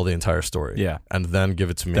to tell the entire story. Yeah. And then give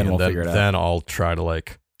it to me. Then and we'll then I'll try to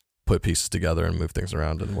like put pieces together and move things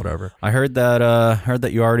around and whatever. I heard that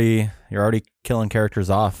you're already killing characters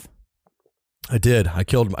off. I did. I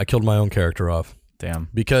killed my own character off. Damn.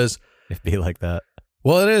 Because it'd be like that.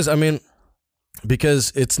 Well, it is. I mean,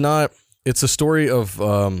 because it's a story of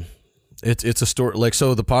it's a story like,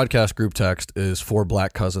 so the podcast group text is 4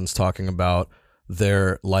 black cousins talking about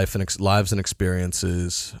their lives and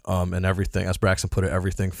experiences, and everything, as Braxton put it,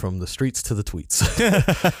 everything from the streets to the tweets.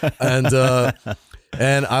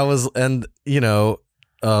 and you know,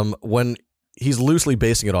 when he's loosely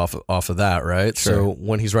basing it off of that, right? Sure. So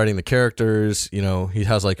when he's writing the characters, you know, he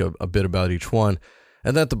has like a bit about each one.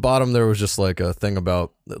 And then at the bottom, there was just like a thing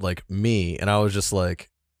about like me. And I was just like,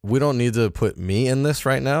 we don't need to put me in this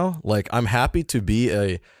right now. Like, I'm happy to be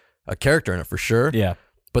a character in it for sure. Yeah.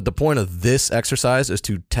 But the point of this exercise is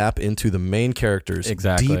to tap into the main characters,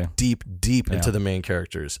 exactly, deep into the main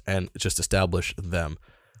characters, and just establish them.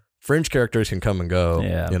 Fringe characters can come and go,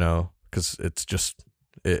 you know, because it's just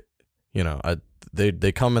it. You know,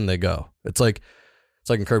 they come and they go. It's like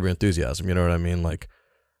in Curb Your Enthusiasm. You know what I mean? Like,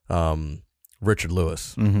 Richard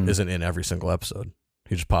Lewis isn't in every single episode.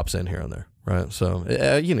 He just pops in here and there, right? So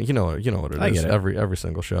you know what it is. Every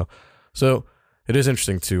single show. So it is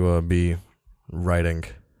interesting to be writing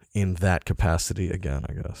in that capacity again,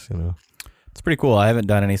 I guess, you know. It's pretty cool. I haven't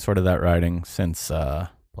done any sort of that writing since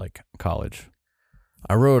like college.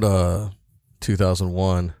 I wrote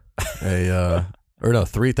 2001 or no,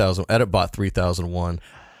 3000 Editbot 3001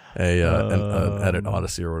 an Edit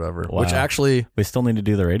Odyssey or whatever. Wow. Which actually we still need to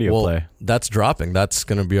do the radio play. That's dropping. That's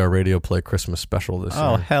going to be our radio play Christmas special this year.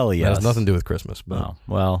 Oh, hell yes. That has nothing to do with Christmas, but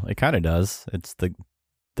well, it kind of does. It's the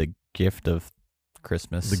gift of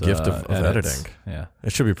Christmas, the gift of editing. Yeah,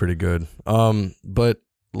 it should be pretty good. But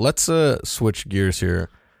let's switch gears here.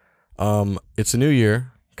 It's a new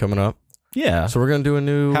year coming up. Yeah, so we're gonna do a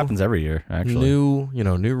new. Happens every year, actually. New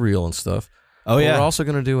reel and stuff. Oh, yeah. We're also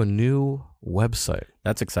gonna do a new website.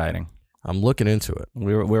 That's exciting. I'm looking into it.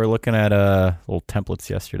 We were looking at little templates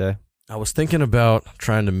yesterday. I was thinking about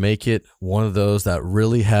trying to make it one of those that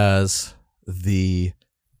really has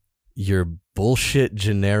your bullshit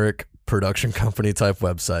generic production company type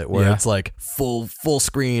website where it's like full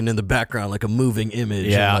screen in the background, like a moving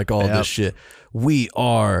image and like all this shit. We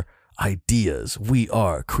are ideas. We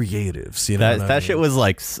are creatives. You know that shit was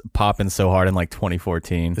like popping so hard in like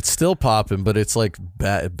 2014. It's still popping, but it's like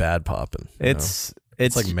bad popping. It's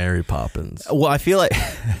like Mary Poppins. Well, I feel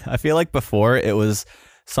like before it was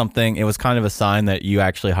something. It was kind of a sign that you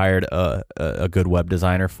actually hired a good web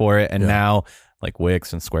designer for it, and now like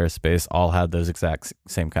Wix and Squarespace all had those exact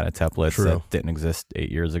same kind of templates that didn't exist 8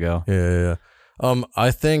 years ago. Yeah. I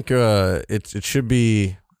think it should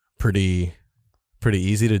be pretty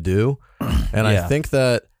easy to do, and I think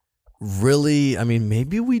that really, I mean,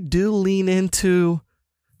 maybe we do lean into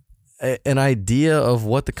an idea of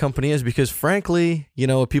what the company is, because frankly, you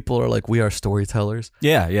know, people are like, we are storytellers.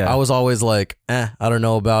 Yeah. I was always like, I don't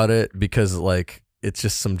know about it, because like it's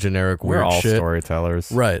just some generic weird shit. We're all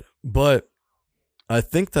storytellers, right? But I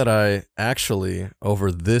think that I actually,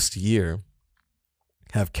 over this year,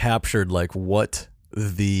 have captured like what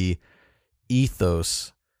the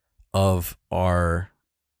ethos of our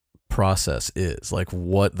process is, like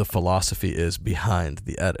what the philosophy is behind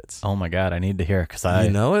the edits. Oh my God, I need to hear it, because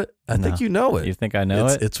you know it. I think you know it. You think I know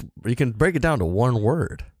it? It's you can break it down to one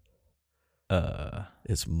word.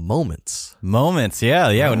 It's moments. Moments.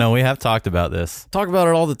 Yeah. No, we have talked about this. Talk about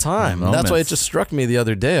it all the time. That's why it just struck me the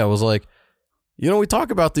other day. I was like, you know, we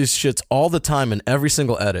talk about these shits all the time in every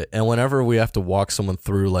single edit, and whenever we have to walk someone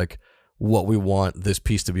through like what we want this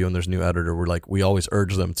piece to be when there's a new editor, we always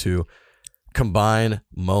urge them to combine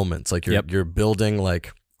moments. Like you're building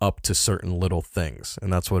like up to certain little things,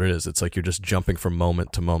 and that's what it is. It's like you're just jumping from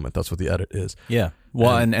moment to moment. That's what the edit is. Yeah.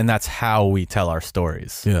 Well, and that's how we tell our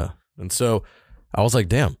stories. Yeah. And so I was like,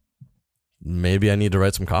 damn, maybe I need to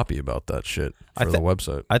write some copy about that shit for the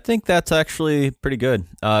website. I think that's actually pretty good.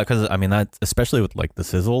 Because, I mean, that, especially with like the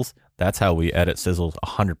sizzles, that's how we edit sizzles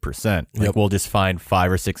 100%. Like we'll just find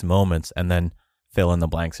 5 or 6 moments and then fill in the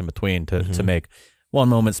blanks in between to make one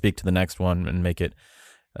moment speak to the next one and make it,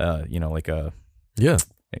 like a... Yeah.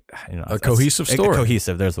 A cohesive story.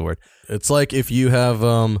 Cohesive, there's the word. It's like if you have,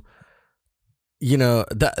 that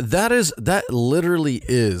literally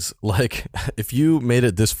is like if you made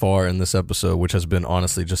it this far in this episode, which has been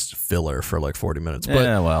honestly just filler for like 40 minutes.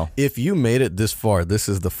 But if you made it this far, this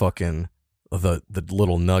is the fucking, the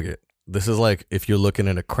little nugget. This is like if you're looking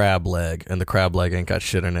at a crab leg and the crab leg ain't got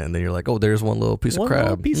shit in it, and then you're like, oh, there's one little piece of crab. One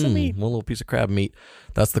little piece of meat. One little piece of crab meat.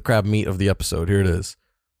 That's the crab meat of the episode. Here it is.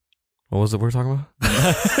 What was it we're talking about?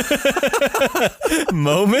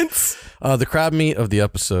 Moments? The crab meat of the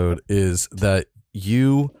episode is that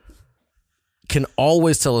you can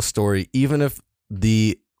always tell a story, even if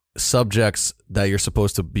the subjects that you're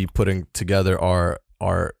supposed to be putting together are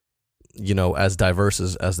as diverse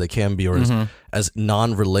as they can be, or as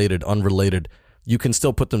non-related, unrelated. You can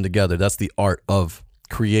still put them together. That's the art of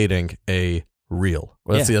creating a reel.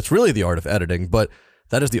 Well, that's really the art of editing, but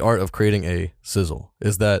that is the art of creating a sizzle,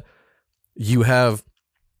 is that you have,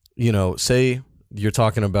 say you're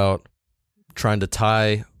talking about trying to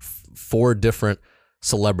tie 4 different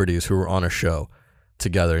celebrities who were on a show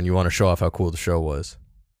together, and you want to show off how cool the show was.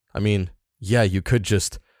 I mean, yeah, you could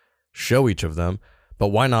just show each of them, but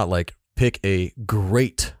why not like pick a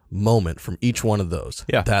great moment from each one of those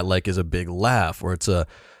that like is a big laugh, or it's a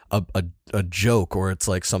joke, or it's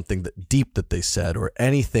like something deep that they said, or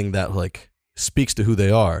anything that like speaks to who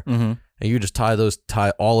they are. And you just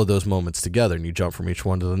tie all of those moments together, and you jump from each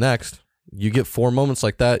one to the next. You get 4 moments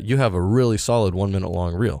like that, you have a really solid 1 minute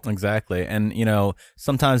long reel. Exactly. And,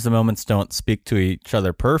 sometimes the moments don't speak to each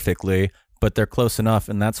other perfectly, but they're close enough.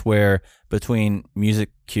 And that's where between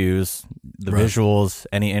music cues, the visuals,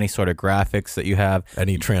 any sort of graphics that you have,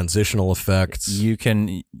 any transitional effects, you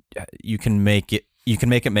can make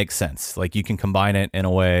it make sense. Like you can combine it in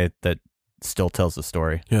a way that still tells the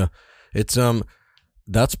story. Yeah. It's,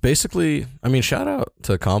 that's basically, I mean, shout out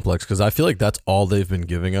to Complex, because I feel like that's all they've been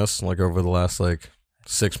giving us like over the last like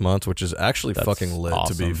 6 months, which is actually fucking lit,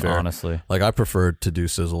 awesome, to be fair. Honestly, like I prefer to do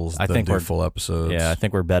sizzles than do full episodes. Yeah, I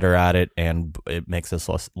think we're better at it, and it makes us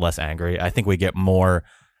less angry. I think we get more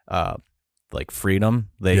like freedom.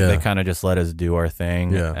 They kind of just let us do our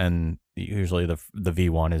thing, and usually the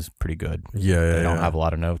V1 is pretty good. They don't have a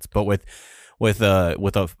lot of notes, but with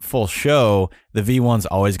a full show, the V1's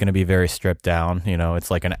always going to be very stripped down. It's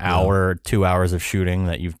like an hour, 2 hours of shooting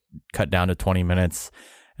that you've cut down to 20 minutes.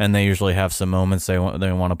 And they usually have some moments they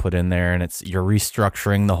want to put in there, and you're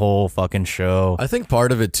restructuring the whole fucking show. I think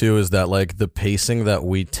part of it too is that like the pacing that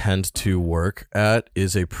we tend to work at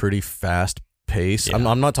is a pretty fast pace. Yeah.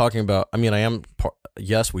 I'm not talking about, I mean,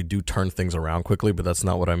 yes, we do turn things around quickly, but that's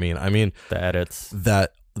not what I mean. I mean, the edits.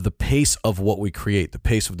 That the pace of what we create, the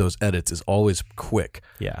pace of those edits is always quick.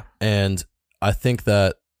 Yeah. And I think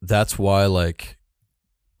that's why, like,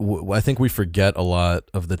 I think we forget a lot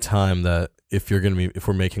of the time that if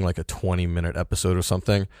we're making like a 20-minute episode or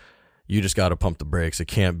something, you just got to pump the brakes. It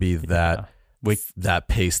can't be that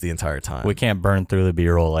pace the entire time. We can't burn through the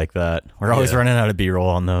B-roll like that. We're always running out of B-roll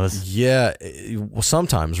on those. Yeah. Well,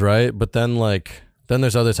 sometimes, right? But then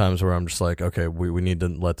there's other times where I'm just like, okay, we need to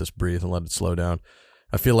let this breathe and let it slow down.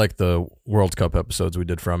 I feel like the World Cup episodes we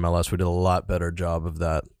did for MLS, we did a lot better job of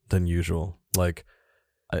that than usual. Like,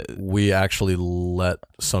 we actually let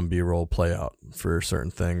some B-roll play out for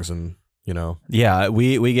certain things, and Yeah,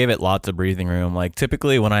 we gave it lots of breathing room. Like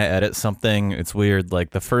typically when I edit something, it's weird.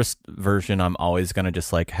 Like the first version, I'm always gonna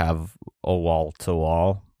just like have a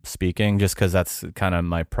wall-to-wall speaking, just because that's kind of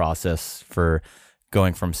my process for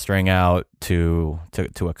going from string out to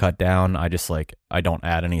a cut down. I don't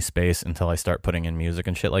add any space until I start putting in music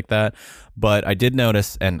and shit like that. But I did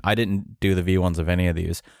notice, and I didn't do the V1s of any of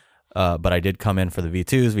these, but I did come in for the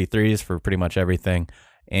V2s, V3s, for pretty much everything.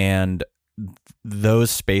 And those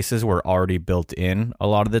spaces were already built in a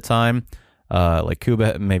lot of the time. Like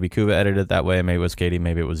Kuba edited it that way. Maybe it was Katie,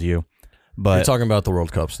 maybe it was you. But you're talking about the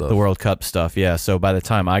World Cup stuff. The World Cup stuff, yeah. So by the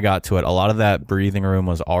time I got to it, a lot of that breathing room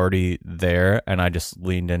was already there, and I just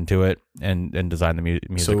leaned into it and designed the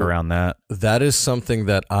music around that. That is something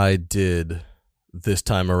that I did this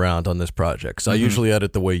time around on this project. Because I usually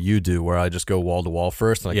edit the way you do, where I just go wall to wall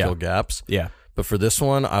first and I kill gaps. Yeah. But for this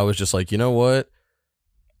one, I was just like, you know what?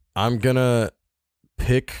 I'm going to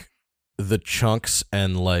pick the chunks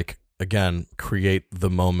and like, again, create the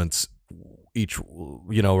moments each,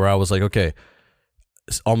 where I was like, okay,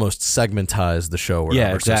 almost segmentize the show. Or Yeah,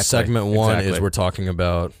 whatever. exactly. So segment 1 Exactly. is we're talking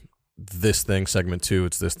about this thing. Segment 2,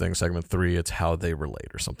 it's this thing. Segment 3, it's how they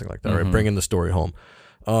relate or something like that. Right, bringing the story home.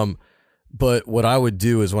 But what I would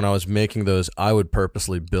do is when I was making those, I would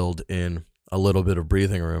purposely build in a little bit of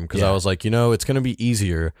breathing room because I was like, it's going to be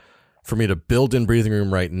easier for me to build in breathing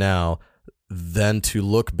room right now than to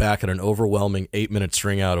look back at an overwhelming 8-minute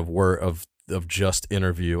string out of just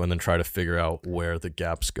interview and then try to figure out where the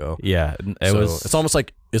gaps go. Yeah, It's almost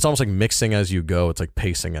like mixing as you go. It's like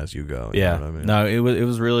pacing as you go. You know what I mean? No, it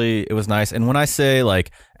was nice. And when I say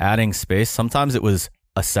like adding space, sometimes it was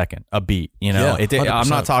a second, a beat, Yeah, I'm 100%.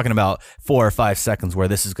 not talking about 4 or 5 seconds where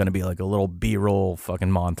this is going to be like a little B-roll fucking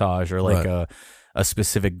montage or like a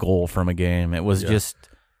specific goal from a game. It was just,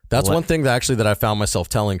 that's one thing that I found myself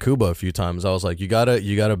telling Kuba a few times. I was like, you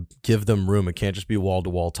gotta give them room. It can't just be wall to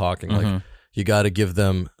wall talking. Like you gotta give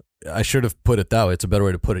them, I should have put it that way. It's a better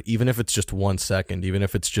way to put it. Even if it's just 1 second, even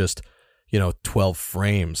if it's just, 12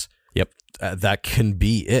 frames. Yep. That can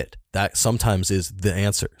be it. That sometimes is the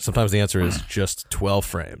answer. Sometimes the answer is just 12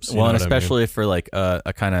 frames. well, and especially for like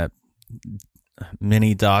a kind of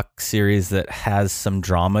mini doc series that has some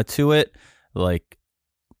drama to it, like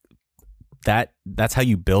that's how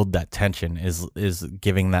you build that tension is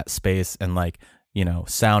giving that space and like,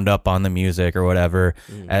 sound up on the music or whatever,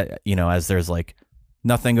 as there's like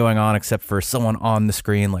nothing going on except for someone on the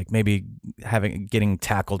screen, like maybe getting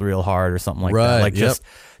tackled real hard or something like that. Like just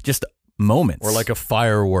moments. Or like a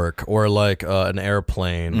firework or like an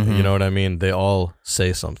airplane. You know what I mean? They all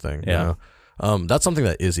say something. Yeah. That's something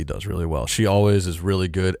that Izzy does really well. She always is really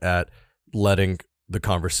good at letting the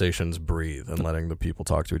conversations breathe and letting the people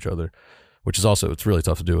talk to each other, which is also, it's really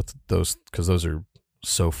tough to do with those because those are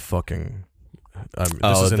so fucking,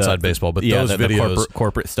 this is inside baseball, but those videos, the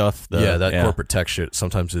corporate stuff. Corporate tech shit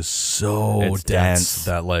sometimes is so dense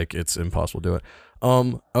that like it's impossible to do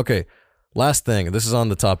it. Okay. Last thing, this is on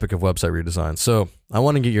the topic of website redesign. So I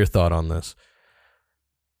want to get your thought on this.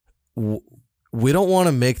 We don't want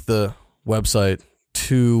to make the website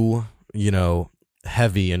too,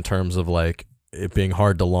 heavy in terms of like it being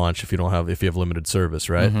hard to launch if you have limited service,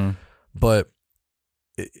 right? But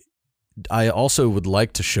I also would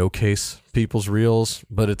like to showcase people's reels,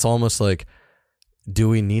 but it's almost like, do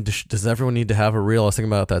we need to? Does everyone need to have a reel? I was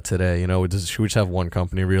thinking about that today. Should we just have one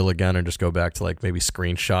company reel again, or just go back to like maybe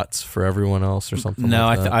screenshots for everyone else or something? No,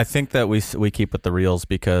 like I think that we keep with the reels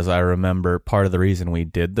because I remember part of the reason we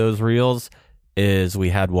did those reels is we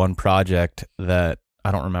had one project that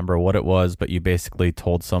I don't remember what it was, but you basically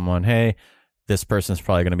told someone, hey, this person's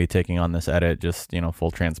probably going to be taking on this edit, just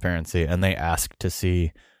full transparency, and they asked to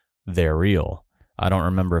see their reel. I don't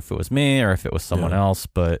remember if it was me or if it was someone else,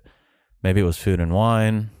 but maybe it was Food and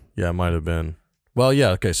Wine. Yeah, it might have been. Well,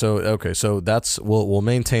 yeah. Okay, so that's we'll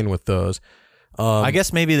maintain with those. I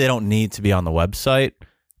guess maybe they don't need to be on the website,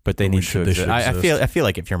 but they need to exist. I exist. feel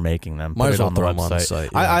like if you're making them, Might put as it well on the throw website. them on the site,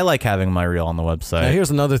 yeah. I like having my reel on the website. Now,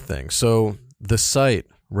 here's another thing. So the site,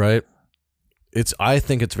 right? I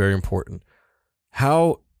think it's very important.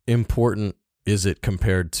 How important is it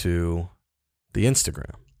compared to the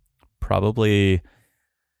Instagram? Probably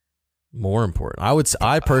more important.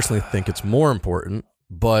 I personally think it's more important,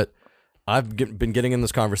 but I've been getting in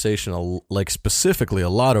this conversation like specifically a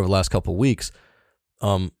lot over the last couple of weeks,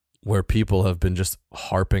 where people have been just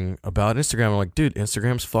harping about Instagram. I'm like, dude,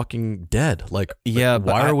 Instagram's fucking dead. Like,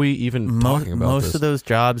 why are we even talking about most this? of those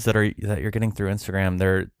jobs that you're getting through Instagram,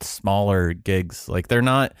 they're smaller gigs. Like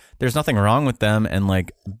there's nothing wrong with them, and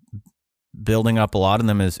like building up a lot of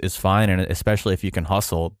them is fine, and especially if you can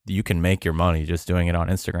hustle, you can make your money just doing it on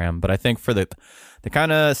Instagram. But I think for the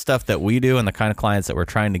kind of stuff that we do and the kind of clients that we're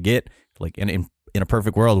trying to get, like in a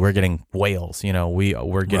perfect world, we're getting whales.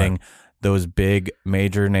 We're getting those big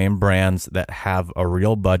major name brands that have a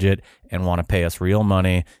real budget and want to pay us real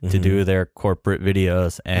money to do their corporate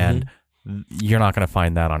videos, and you're not going to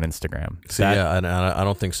find that on Instagram. And I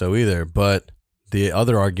don't think so either. But the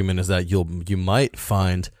other argument is that you might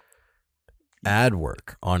find ad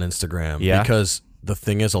work on Instagram, because the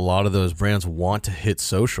thing is, a lot of those brands want to hit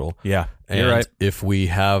social. Yeah, and you're right. If we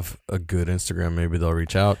have a good Instagram, maybe they'll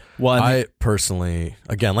reach out. Well, I personally,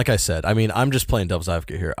 again, like I said, I mean, I'm just playing devil's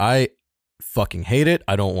advocate here. I fucking hate it.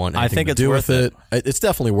 I don't want anything to do with it. It's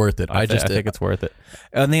definitely worth it. I think it's worth it.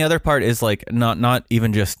 And the other part is like not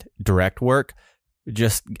even just direct work,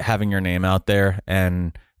 just having your name out there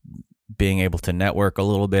and being able to network a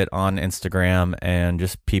little bit on Instagram, and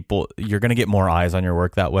just people, you're going to get more eyes on your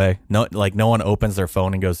work that way. No one opens their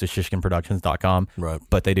phone and goes to shishkinproductions.com, Right.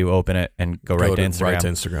 but they do open it and go right to Instagram. Right to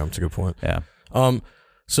Instagram. It's a good point. Yeah.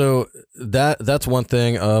 So that's one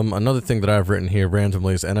thing. Another thing that I've written here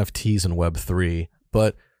randomly is NFTs and Web3.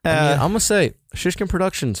 But I'm going to say, Shishkin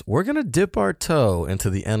Productions, we're going to dip our toe into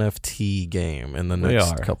the NFT game in the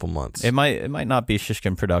next couple months. It might not be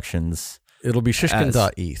Shishkin Productions. It'll be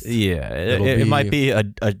Shishkin.eth. Yeah, it might be a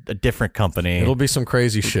different company. It'll be some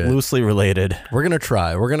crazy shit. Loosely related. We're going to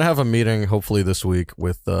try. We're going to have a meeting hopefully this week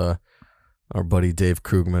with our buddy Dave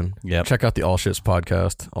Krugman. Yep. Check out the All Ships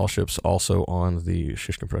podcast. All Ships also on the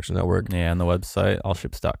Shishkin Production Network. Yeah, and the website,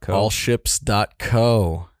 allships.co.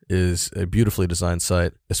 Allships.co is a beautifully designed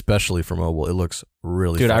site, especially for mobile. It looks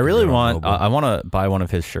really Dude, I really good on want mobile. I want to buy one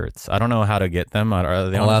of his shirts. I don't know how to get them. Are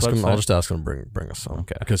they on his website? I'll just ask him to bring us some.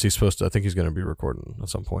 Okay. Because he's supposed to, I think he's going to be recording at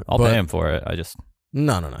some point. I'll pay him for it.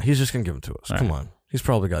 No. He's just going to give them to us. All Come on. He's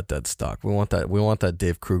probably got dead stock. We want that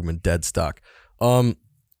Dave Krugman dead stock.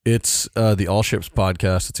 It's the All Ships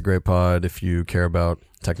podcast. It's a great pod if you care about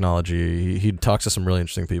technology. He talks to some really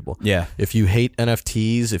interesting people. Yeah. If you hate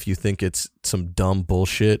NFTs, if you think it's some dumb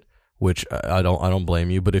bullshit, which I don't blame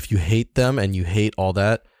you, but if you hate them and you hate all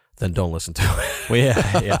that, then don't listen to it. Well,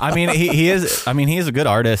 yeah. I mean, he is. I mean, he is a good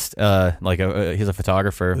artist. He's a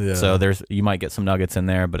photographer. Yeah. So you might get some nuggets in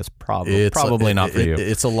there, but it's probably not for you.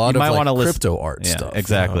 It's a lot you of might like crypto art stuff.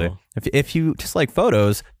 Exactly. You know? If you just like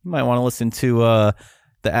photos, you might want to listen to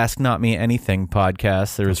the Ask Not Me Anything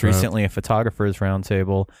podcast. There was recently a photographers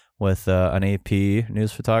roundtable with an AP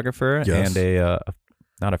news photographer and a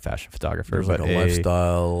not a fashion photographer, but like a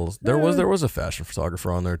lifestyle. There was a fashion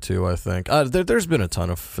photographer on there too, I think. There's been a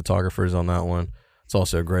ton of photographers on that one. It's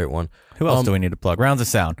also a great one. Who else do we need to plug? Rounds of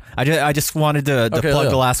Sound. I just wanted to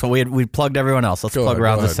plug the last one. We plugged everyone else. Let's plug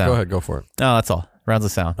Rounds of Sound. Go ahead, go for it. No, that's all. Rounds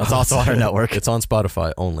of Sound. That's also on our network. It's on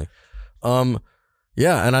Spotify only.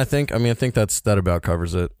 Yeah, and I think that about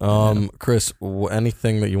covers it. Chris,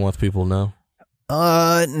 anything that you want people to know?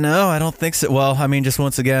 No, I don't think so. Well, I mean, just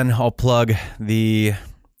once again, I'll plug the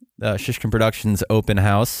Shishkin Productions open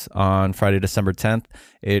house on Friday, December 10th.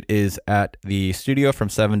 It is at the studio from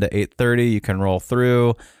 7 to 8:30. You can roll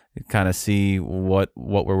through, kind of see what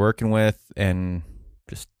we're working with, and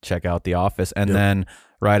just check out the office. And then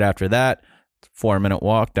right after that, 4-minute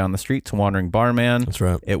walk down the street to Wandering Barman. That's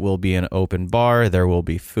right. It will be an open bar. There will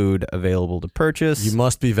be food available to purchase. You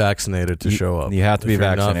must be vaccinated to show up. You have to be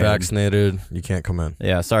vaccinated. If you're not vaccinated, you can't come in.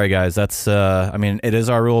 Yeah, sorry guys. That's I mean, it is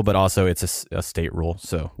our rule, but also it's a state rule,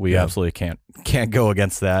 so we absolutely can't go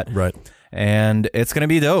against that. Right. And it's going to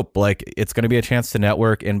be dope. Like, it's going to be a chance to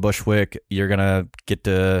network in Bushwick. You're going to get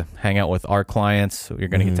to hang out with our clients. You're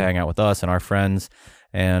going to get to hang out with us and our friends.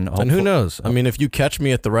 And who knows? I mean, if you catch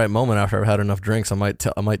me at the right moment after I've had enough drinks, I might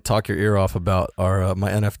talk your ear off about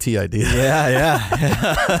my NFT idea. Yeah.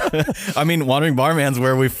 I mean, Wandering Barman's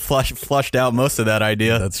where we flushed out most of that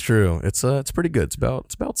idea. That's true. It's pretty good. It's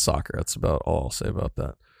about soccer. That's about all I'll say about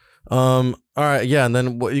that. All right, yeah, and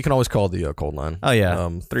then you can always call the cold line. Oh yeah,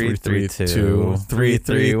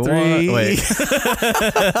 332-333. Wait,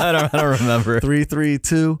 I don't remember.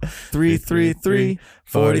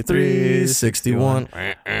 332-333-4361.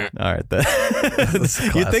 All right,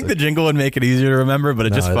 you'd think the jingle would make it easier to remember, but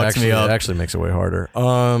it just fucks me up. It actually makes it way harder.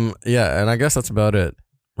 Yeah, and I guess that's about it,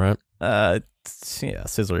 right? Yeah,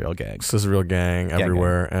 Sizzle Reel Gang. Sizzle Reel Gang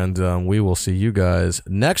everywhere, and we will see you guys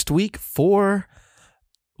next week for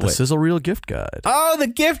the Sizzle Reel gift guide. Oh, the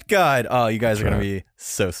gift guide. Oh, you guys are going to be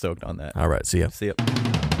so stoked on that. All right. See ya. See ya. A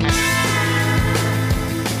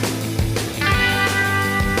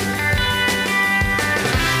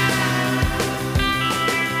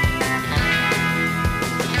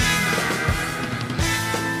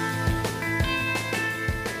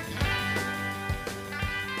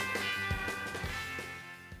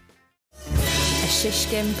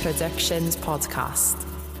Shishkin Productions podcast.